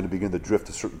mind's going to begin to drift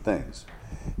to certain things.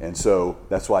 And so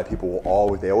that's why people will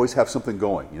always have something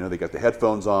going. They got the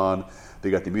headphones on, they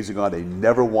got the music on. They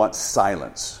never want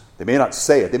silence. They may not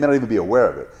say it, they may not even be aware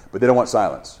of it, but they don't want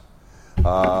silence.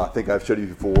 I think I've showed you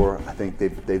before. I think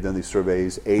they've done these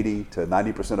surveys. 80 to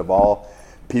 90% of all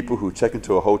people who check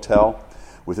into a hotel,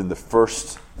 within the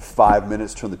first 5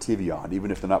 minutes, turn the TV on, even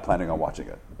if they're not planning on watching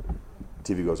it.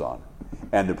 TV goes on,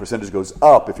 and the percentage goes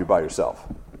up if you're by yourself.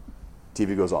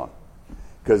 TV goes on.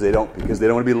 Because they don't want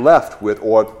to be left with,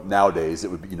 or nowadays it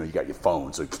would be, you got your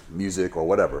phones, or music, or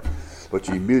whatever. But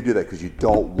you immediately do that because you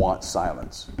don't want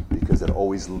silence, because it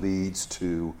always leads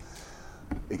to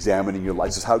examining your life.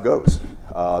 This is how it goes.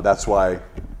 That's why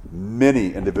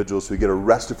many individuals who get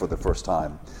arrested for the first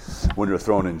time, when they're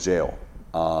thrown in jail,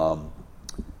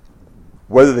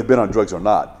 whether they've been on drugs or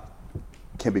not,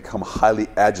 can become highly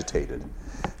agitated,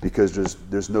 because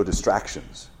there's no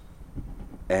distractions,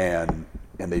 and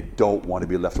they don't want to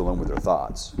be left alone with their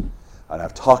thoughts. And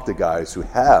I've talked to guys who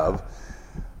have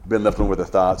been left alone with their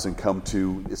thoughts and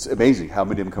it's amazing how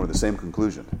many of them come to the same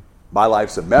conclusion. My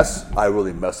life's a mess. I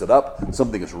really messed it up.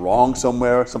 Something is wrong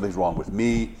somewhere. Something's wrong with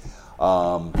me.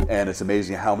 And it's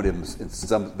amazing how many of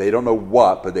them, they don't know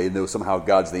what, but they know somehow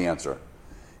God's the answer.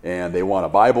 And they want a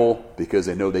Bible because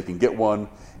they know they can get one.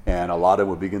 And a lot of them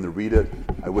will begin to read it.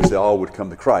 I wish they all would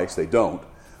come to Christ. They don't.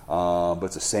 But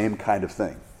it's the same kind of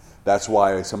thing. That's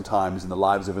why sometimes in the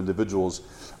lives of individuals,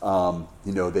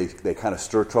 they kind of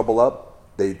stir trouble up.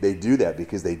 They do that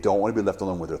because they don't want to be left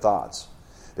alone with their thoughts.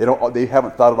 They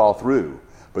haven't thought it all through,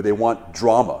 but they want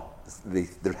drama.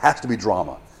 There has to be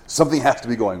drama. Something has to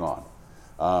be going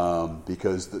on,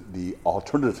 because the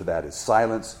alternative to that is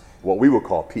silence, what we would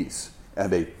call peace,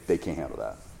 and they can't handle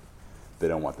that. They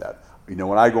don't want that.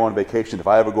 When I go on vacation, if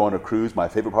I ever go on a cruise, my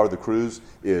favorite part of the cruise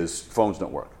is phones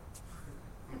don't work.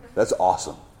 That's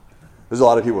awesome. There's a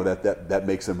lot of people that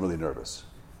makes them really nervous.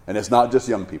 And it's not just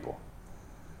young people.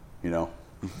 You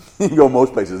can go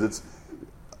most places.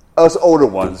 Us older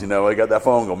ones, I got that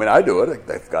phone going. I mean, I do it.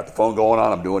 I've got the phone going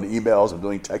on. I'm doing emails. I'm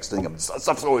doing texting.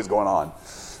 Stuff's always going on,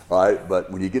 right?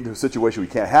 But when you get into a situation where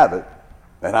you can't have it,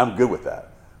 and I'm good with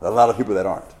that. There are a lot of people that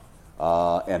aren't.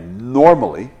 And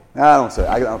normally, I don't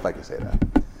know if I can say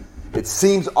that. It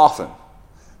seems often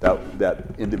that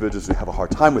individuals who have a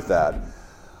hard time with that,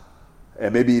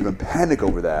 and maybe even panic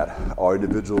over that, are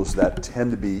individuals that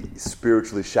tend to be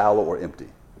spiritually shallow or empty.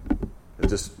 It's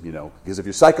just, because if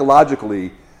you're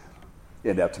psychologically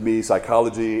inept, to me,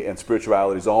 psychology and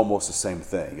spirituality is almost the same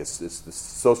thing. It's the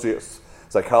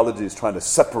psychology is trying to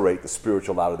separate the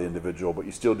spiritual out of the individual, but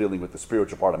you're still dealing with the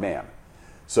spiritual part of man.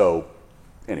 So,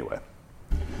 anyway.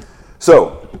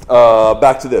 So,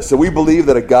 back to this. So we believe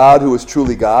that a God who is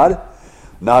truly God,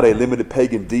 not a limited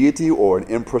pagan deity or an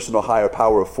impersonal higher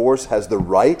power of force, has the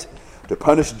right to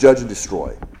punish, judge, and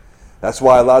destroy. That's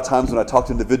why a lot of times when I talk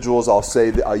to individuals,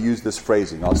 I'll use this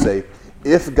phrasing. I'll say,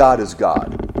 if God is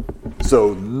God.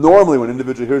 So normally when an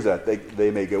individual hears that,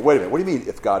 they may go, wait a minute, what do you mean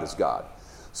if God is God?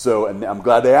 So, and I'm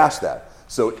glad they asked that.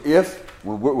 So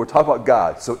when we're talking about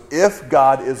God, so if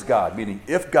God is God, meaning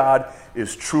if God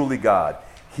is truly God,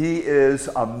 He is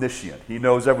omniscient. He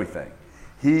knows everything.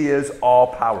 He is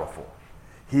all-powerful.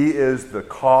 He is the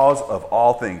cause of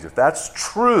all things. If that's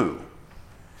true,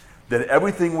 then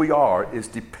everything we are is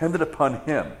dependent upon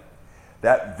Him.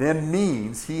 That then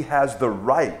means He has the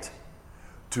right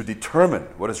to determine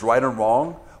what is right and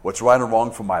wrong, what's right and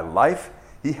wrong for my life.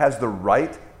 He has the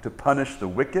right to punish the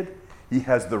wicked. He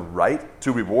has the right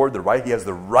to reward the right. He has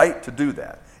the right to do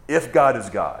that, if God is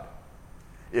God.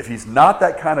 If He's not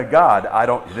that kind of God,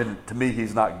 then to me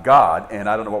He's not God, and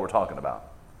I don't know what we're talking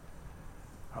about.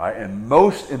 All right, and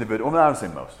most individuals, well, I don't say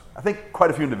most, I think quite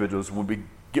a few individuals, when we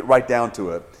get right down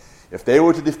to it, if they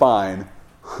were to define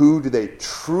who do they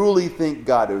truly think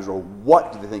God is, or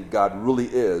what do they think God really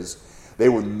is, they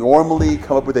would normally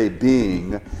come up with a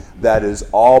being that is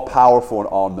all-powerful and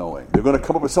all-knowing. They're going to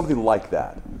come up with something like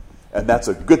that. And that's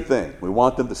a good thing. We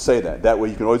want them to say that. That way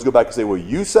you can always go back and say, well,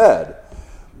 you said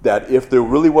that if there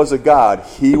really was a God,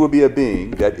 He would be a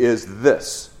being that is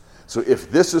this. So if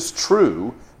this is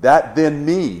true, that then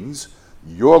means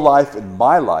your life and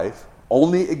my life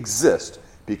only exist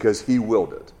because He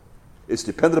willed it. It's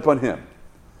dependent upon Him.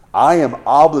 I am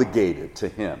obligated to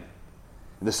Him.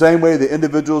 In the same way, the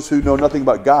individuals who know nothing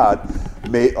about God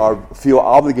feel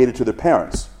obligated to their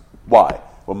parents. Why?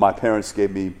 Well, my parents gave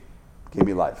me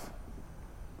life.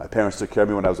 My parents took care of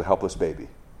me when I was a helpless baby.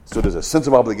 So there's a sense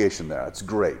of obligation there. It's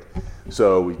great.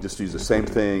 So we just use the same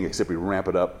thing, except we ramp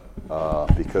it up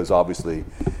because obviously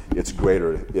it's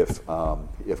greater if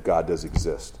God does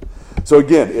exist. So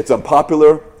again, it's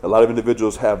unpopular. A lot of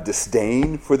individuals have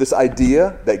disdain for this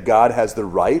idea that God has the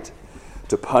right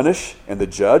to punish and to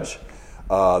judge.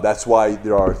 That's why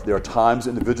there are times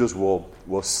individuals will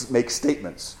make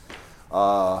statements.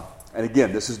 And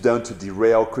again, this is done to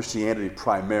derail Christianity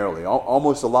primarily.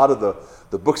 Almost a lot of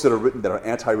the books that are written that are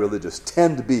anti-religious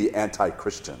tend to be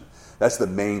anti-Christian. That's the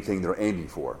main thing they're aiming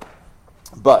for.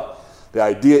 But the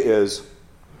idea is,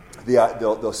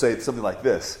 they'll say something like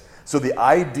this. So the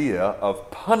idea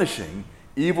of punishing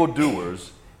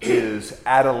evildoers is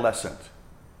adolescent.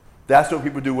 That's what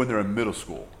people do when they're in middle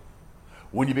school.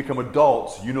 When you become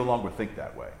adults, you no longer think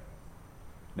that way.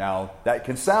 Now, that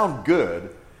can sound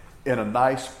good in a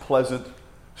nice, pleasant,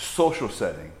 social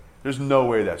setting. There's no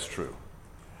way that's true.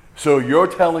 So you're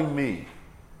telling me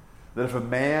that if a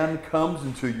man comes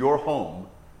into your home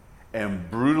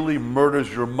and brutally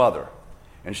murders your mother,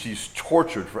 and she's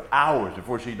tortured for hours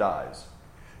before she dies,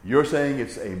 you're saying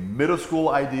it's a middle school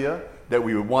idea that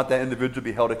we would want that individual to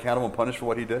be held accountable and punished for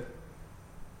what he did?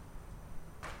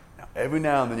 Now, every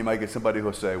now and then you might get somebody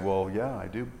who'll say, well, yeah, I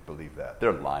do believe that.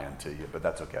 They're lying to you, but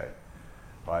that's okay.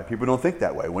 All right? People don't think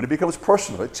that way. When it becomes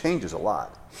personal, it changes a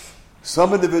lot.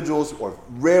 Some individuals, or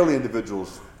rarely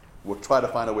individuals, will try to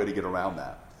find a way to get around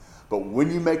that. But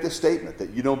when you make the statement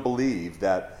that you don't believe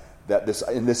that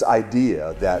this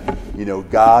idea that,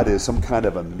 God is some kind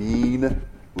of a mean,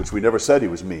 which we never said He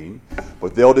was mean,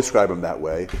 but they'll describe Him that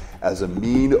way, as a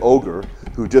mean ogre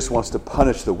who just wants to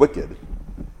punish the wicked,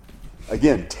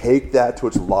 again, take that to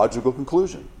its logical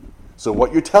conclusion. So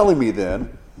what you're telling me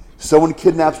then, someone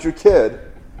kidnaps your kid,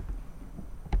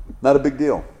 not a big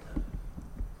deal.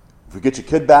 If we get your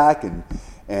kid back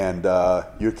and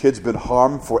your kid's been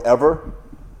harmed forever,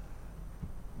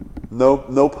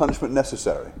 no punishment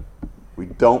necessary. We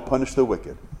don't punish the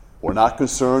wicked. We're not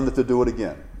concerned that they'll do it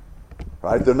again.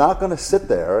 Right? They're not going to sit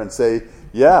there and say,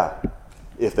 yeah,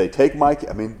 if they take my kid.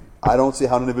 I mean, I don't see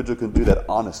how an individual can do that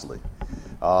honestly.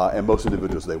 And most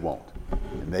individuals, they won't.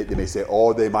 And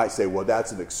they might say, well,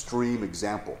 that's an extreme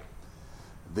example.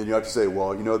 then you have to say,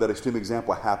 well, you know, that extreme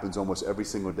example happens almost every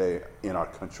single day in our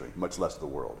country, much less the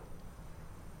world.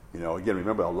 You know, again,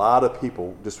 remember, a lot of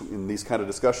people, just in these kind of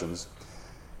discussions,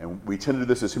 and we tend to do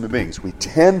this as human beings, we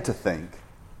tend to think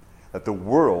that the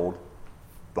world,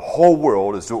 the whole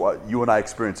world, is what you and I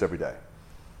experience every day.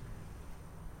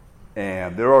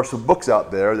 And there are some books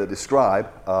out there that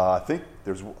describe, I think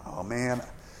there's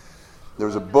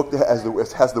a book that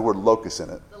has the word locust in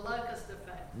it. The locust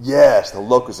effect. Yes, the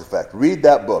locust effect. Read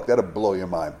that book. That'll blow your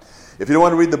mind. If you don't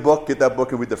want to read the book, get that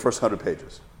book and read the first 100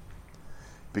 pages.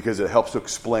 Because it helps to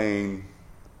explain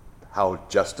how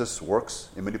justice works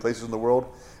in many places in the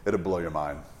world. It'll blow your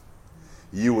mind.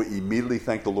 You will immediately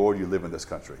thank the Lord you live in this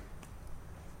country.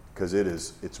 Because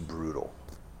it's brutal.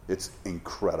 It's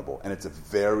incredible. And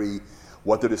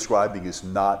what they're describing is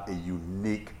not a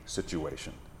unique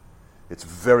situation. It's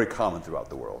very common throughout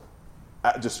the world.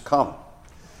 Just common.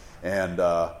 And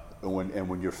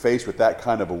when you're faced with that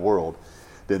kind of a world,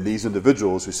 then these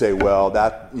individuals who say, well,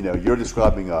 that, you know, you're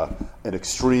describing an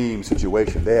extreme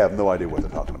situation, they have no idea what they're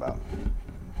talking about.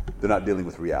 They're not dealing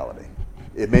with reality.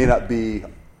 It may not be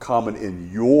common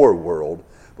in your world,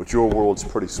 but your world's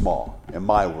pretty small, and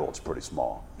my world's pretty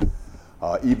small.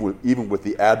 Even with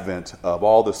the advent of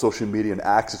all the social media and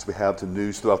access we have to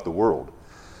news throughout the world,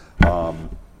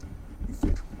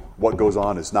 what goes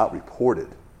on is not reported.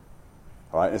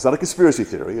 All right, it's not a conspiracy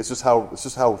theory. It's just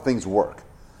how things work.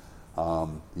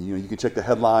 You can check the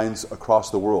headlines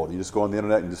across the world. You just go on the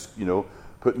internet and just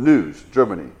put news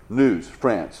Germany, news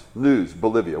France, news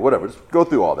Bolivia, whatever. Just go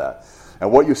through all that,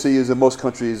 and what you see is in most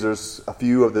countries there's a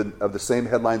few of the same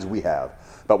headlines we have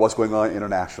about what's going on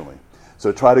internationally.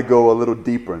 So try to go a little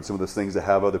deeper in some of those things that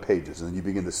have other pages, and then you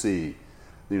begin to see,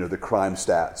 the crime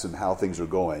stats and how things are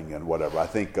going and whatever. I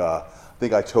think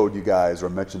I told you guys or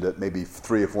mentioned it maybe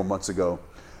 3 or 4 months ago.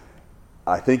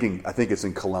 I think it's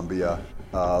in Colombia.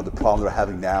 The problem they're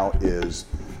having now is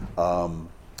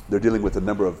they're dealing with a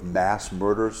number of mass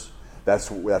murders. That's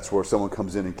where someone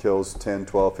comes in and kills 10,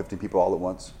 12, 15 people all at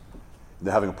once. And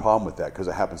they're having a problem with that because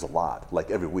it happens a lot, like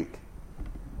every week,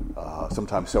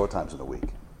 sometimes several times in a week.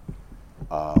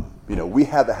 We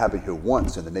had that happen here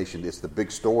once in the nation. It's the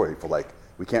big story for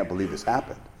we can't believe this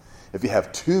happened. If you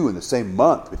have 2 in the same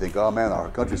month, we think, oh man, our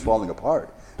country's falling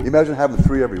apart. Can you imagine having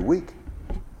 3 every week?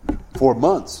 4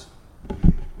 months.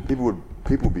 People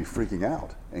would be freaking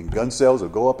out, and gun sales will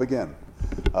go up again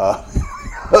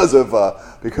because of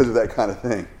that kind of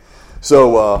thing.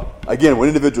 So again, when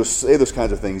individuals say those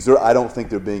kinds of things, I don't think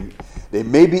they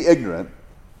may be ignorant,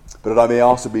 but it may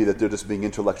also be that they're just being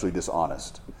intellectually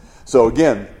dishonest. So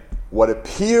again, what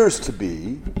appears to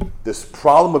be this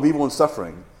problem of evil and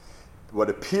suffering, what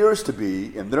appears to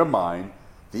be in their mind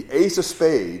the ace of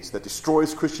spades that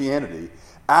destroys Christianity,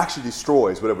 actually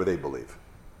destroys whatever they believe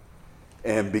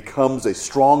and becomes a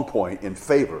strong point in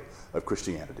favor of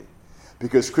Christianity.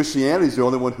 Because Christianity is the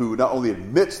only one who not only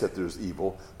admits that there's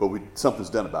evil, but something's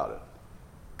done about it.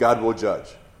 God will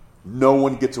judge. No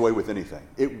one gets away with anything.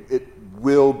 It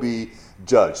will be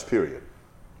judged, period.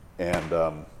 And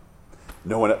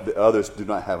the others do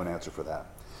not have an answer for that.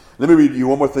 Let me read you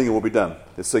one more thing and we'll be done.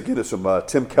 This again is from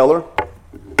Tim Keller.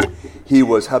 He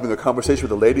was having a conversation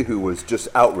with a lady who was just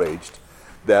outraged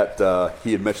that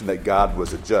he had mentioned that God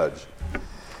was a judge.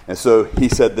 And so he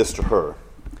said this to her.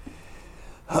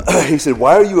 He said,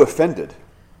 "Why are you offended?"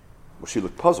 Well, she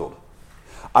looked puzzled.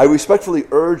 "I respectfully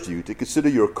urge you to consider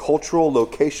your cultural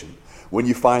location when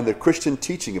you find the Christian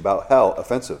teaching about hell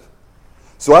offensive.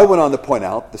 So I went on to point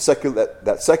out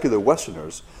that secular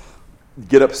Westerners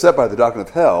get upset by the doctrine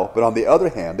of hell, but on the other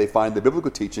hand, they find the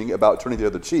biblical teaching about turning the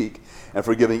other cheek and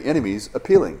forgiving enemies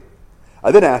appealing.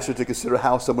 I then asked her to consider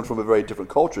how someone from a very different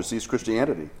culture sees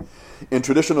Christianity. In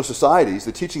traditional societies,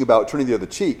 the teaching about turning the other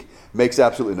cheek makes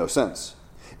absolutely no sense.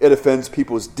 It offends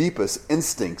people's deepest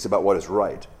instincts about what is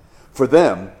right. For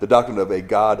them, the doctrine of a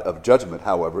God of judgment,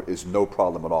 however, is no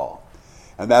problem at all."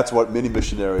 And that's what many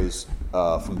missionaries,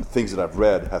 from the things that I've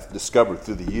read, have discovered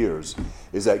through the years,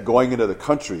 is that going into the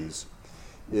countries,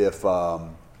 if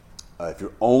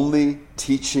you're only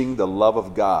teaching the love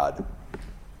of God,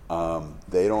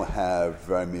 they don't have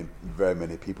very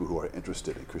many people who are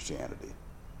interested in Christianity.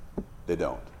 They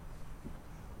don't.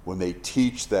 When they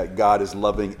teach that God is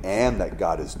loving and that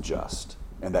God is just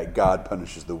and that God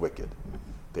punishes the wicked,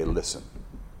 they listen.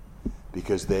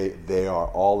 Because they are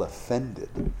all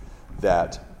offended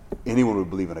that anyone would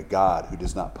believe in a God who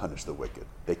does not punish the wicked.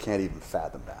 They can't even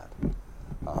fathom that.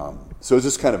 So it's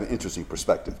just kind of an interesting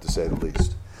perspective, to say the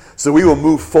least. So we will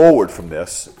move forward from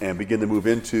this and begin to move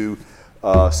into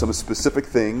some specific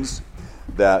things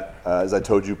that, as I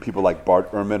told you, people like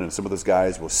Bart Ehrman and some of those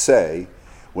guys will say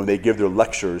when they give their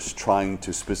lectures trying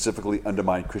to specifically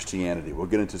undermine Christianity. We'll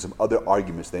get into some other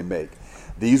arguments they make.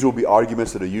 These will be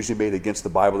arguments that are usually made against the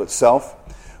Bible itself,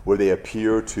 where they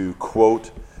appear to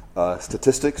quote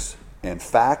statistics and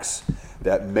facts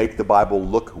that make the Bible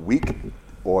look weak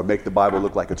or make the Bible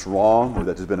look like it's wrong or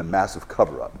that there's been a massive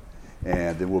cover-up.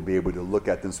 And then we'll be able to look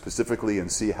at them specifically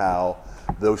and see how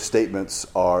those statements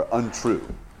are untrue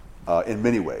in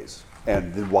many ways,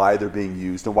 and then why they're being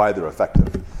used and why they're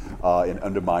effective in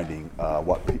undermining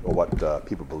what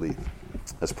people believe.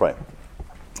 Let's pray.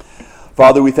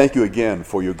 Father, we thank you again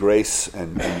for your grace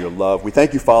and your love. We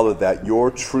thank you, Father, that your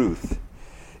truth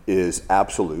is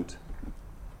absolute,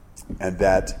 and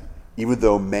that even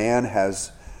though man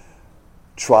has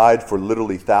tried for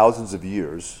literally thousands of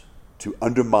years to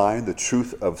undermine the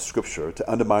truth of Scripture, to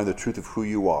undermine the truth of who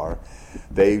you are,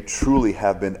 they truly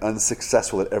have been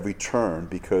unsuccessful at every turn,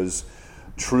 because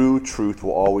true truth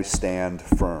will always stand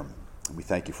firm. And we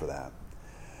thank you for that.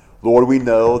 Lord, we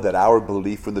know that our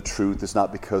belief in the truth is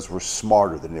not because we're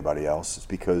smarter than anybody else. It's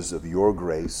because of your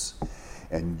grace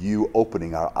and you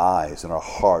opening our eyes and our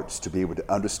hearts to be able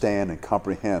to understand and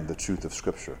comprehend the truth of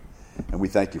Scripture. And we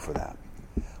thank you for that.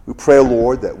 We pray,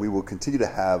 Lord, that we will continue to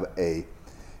have a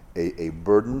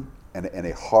burden and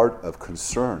a heart of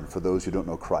concern for those who don't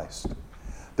know Christ.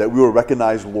 That we will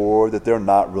recognize, Lord, that they're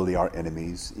not really our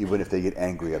enemies, even if they get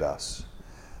angry at us.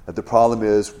 That the problem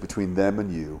is between them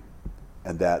and you,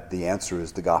 and that the answer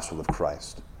is the gospel of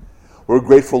Christ. We're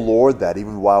grateful, Lord, that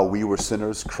even while we were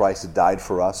sinners, Christ died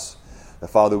for us. That,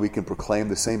 Father, we can proclaim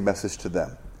the same message to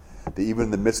them. That even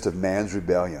in the midst of man's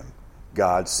rebellion,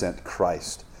 God sent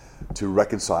Christ to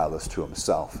reconcile us to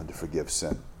himself and to forgive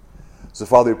sin. So,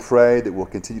 Father, we pray that we'll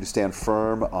continue to stand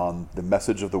firm on the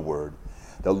message of the Word,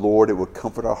 that, Lord, it will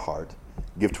comfort our heart,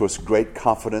 give to us great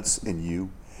confidence in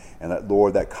you, and that,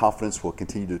 Lord, that confidence will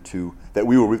continue that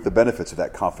we will reap the benefits of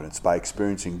that confidence by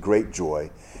experiencing great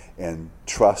joy and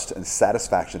trust and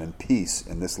satisfaction and peace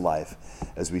in this life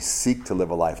as we seek to live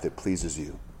a life that pleases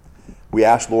you. We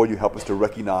ask, Lord, you help us to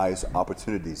recognize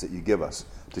opportunities that you give us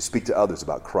to speak to others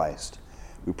about Christ.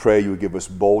 We pray you would give us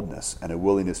boldness and a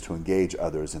willingness to engage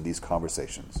others in these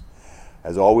conversations.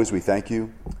 As always, we thank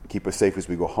you. Keep us safe as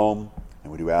we go home.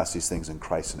 And we do ask these things in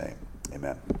Christ's name.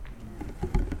 Amen.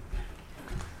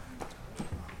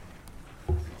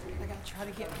 I got to try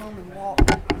to get home and walk.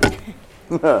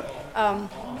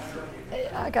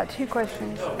 I got two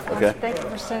questions. Okay. Thank you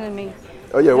for sending me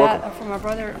Oh, yeah, that welcome. from my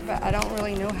brother, but I don't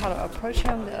really know how to approach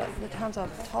him. The times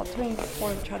I've talked to him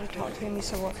before, I tried to talk to him, he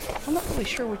said, well, I'm not really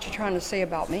sure what you're trying to say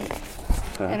about me.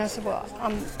 And I said, well,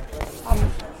 I'm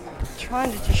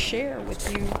trying to just share with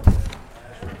you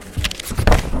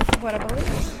what I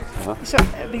believe. So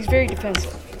he's very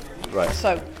defensive. Right.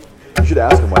 So You should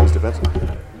ask him why he's defensive.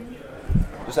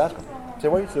 Just ask him. Say,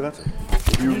 why are you defensive?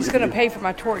 he's going to pay for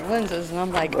my toric lenses, and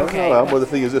I'm like, okay. Well, the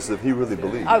thing is this, if he really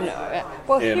believes. Oh, no.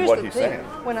 Well, in here's what the he's thing. saying.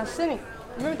 When I sent him,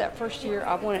 remember that first year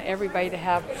I wanted everybody to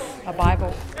have a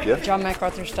Bible? Yeah. John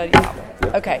MacArthur Study Bible.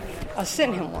 Yeah. Okay. I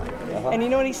sent him one. And you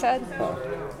know what he said?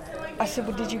 I said,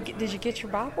 well, did you get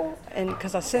your Bible? And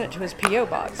because I sent it to his P.O.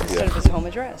 box instead of his home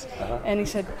address. And he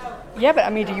said, yeah, but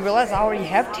I mean, do you realize I already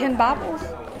have 10 Bibles?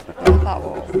 And I thought,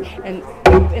 well, and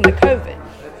in the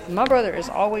COVID, my brother is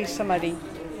always somebody,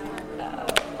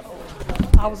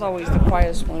 I was always the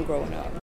quietest one growing up.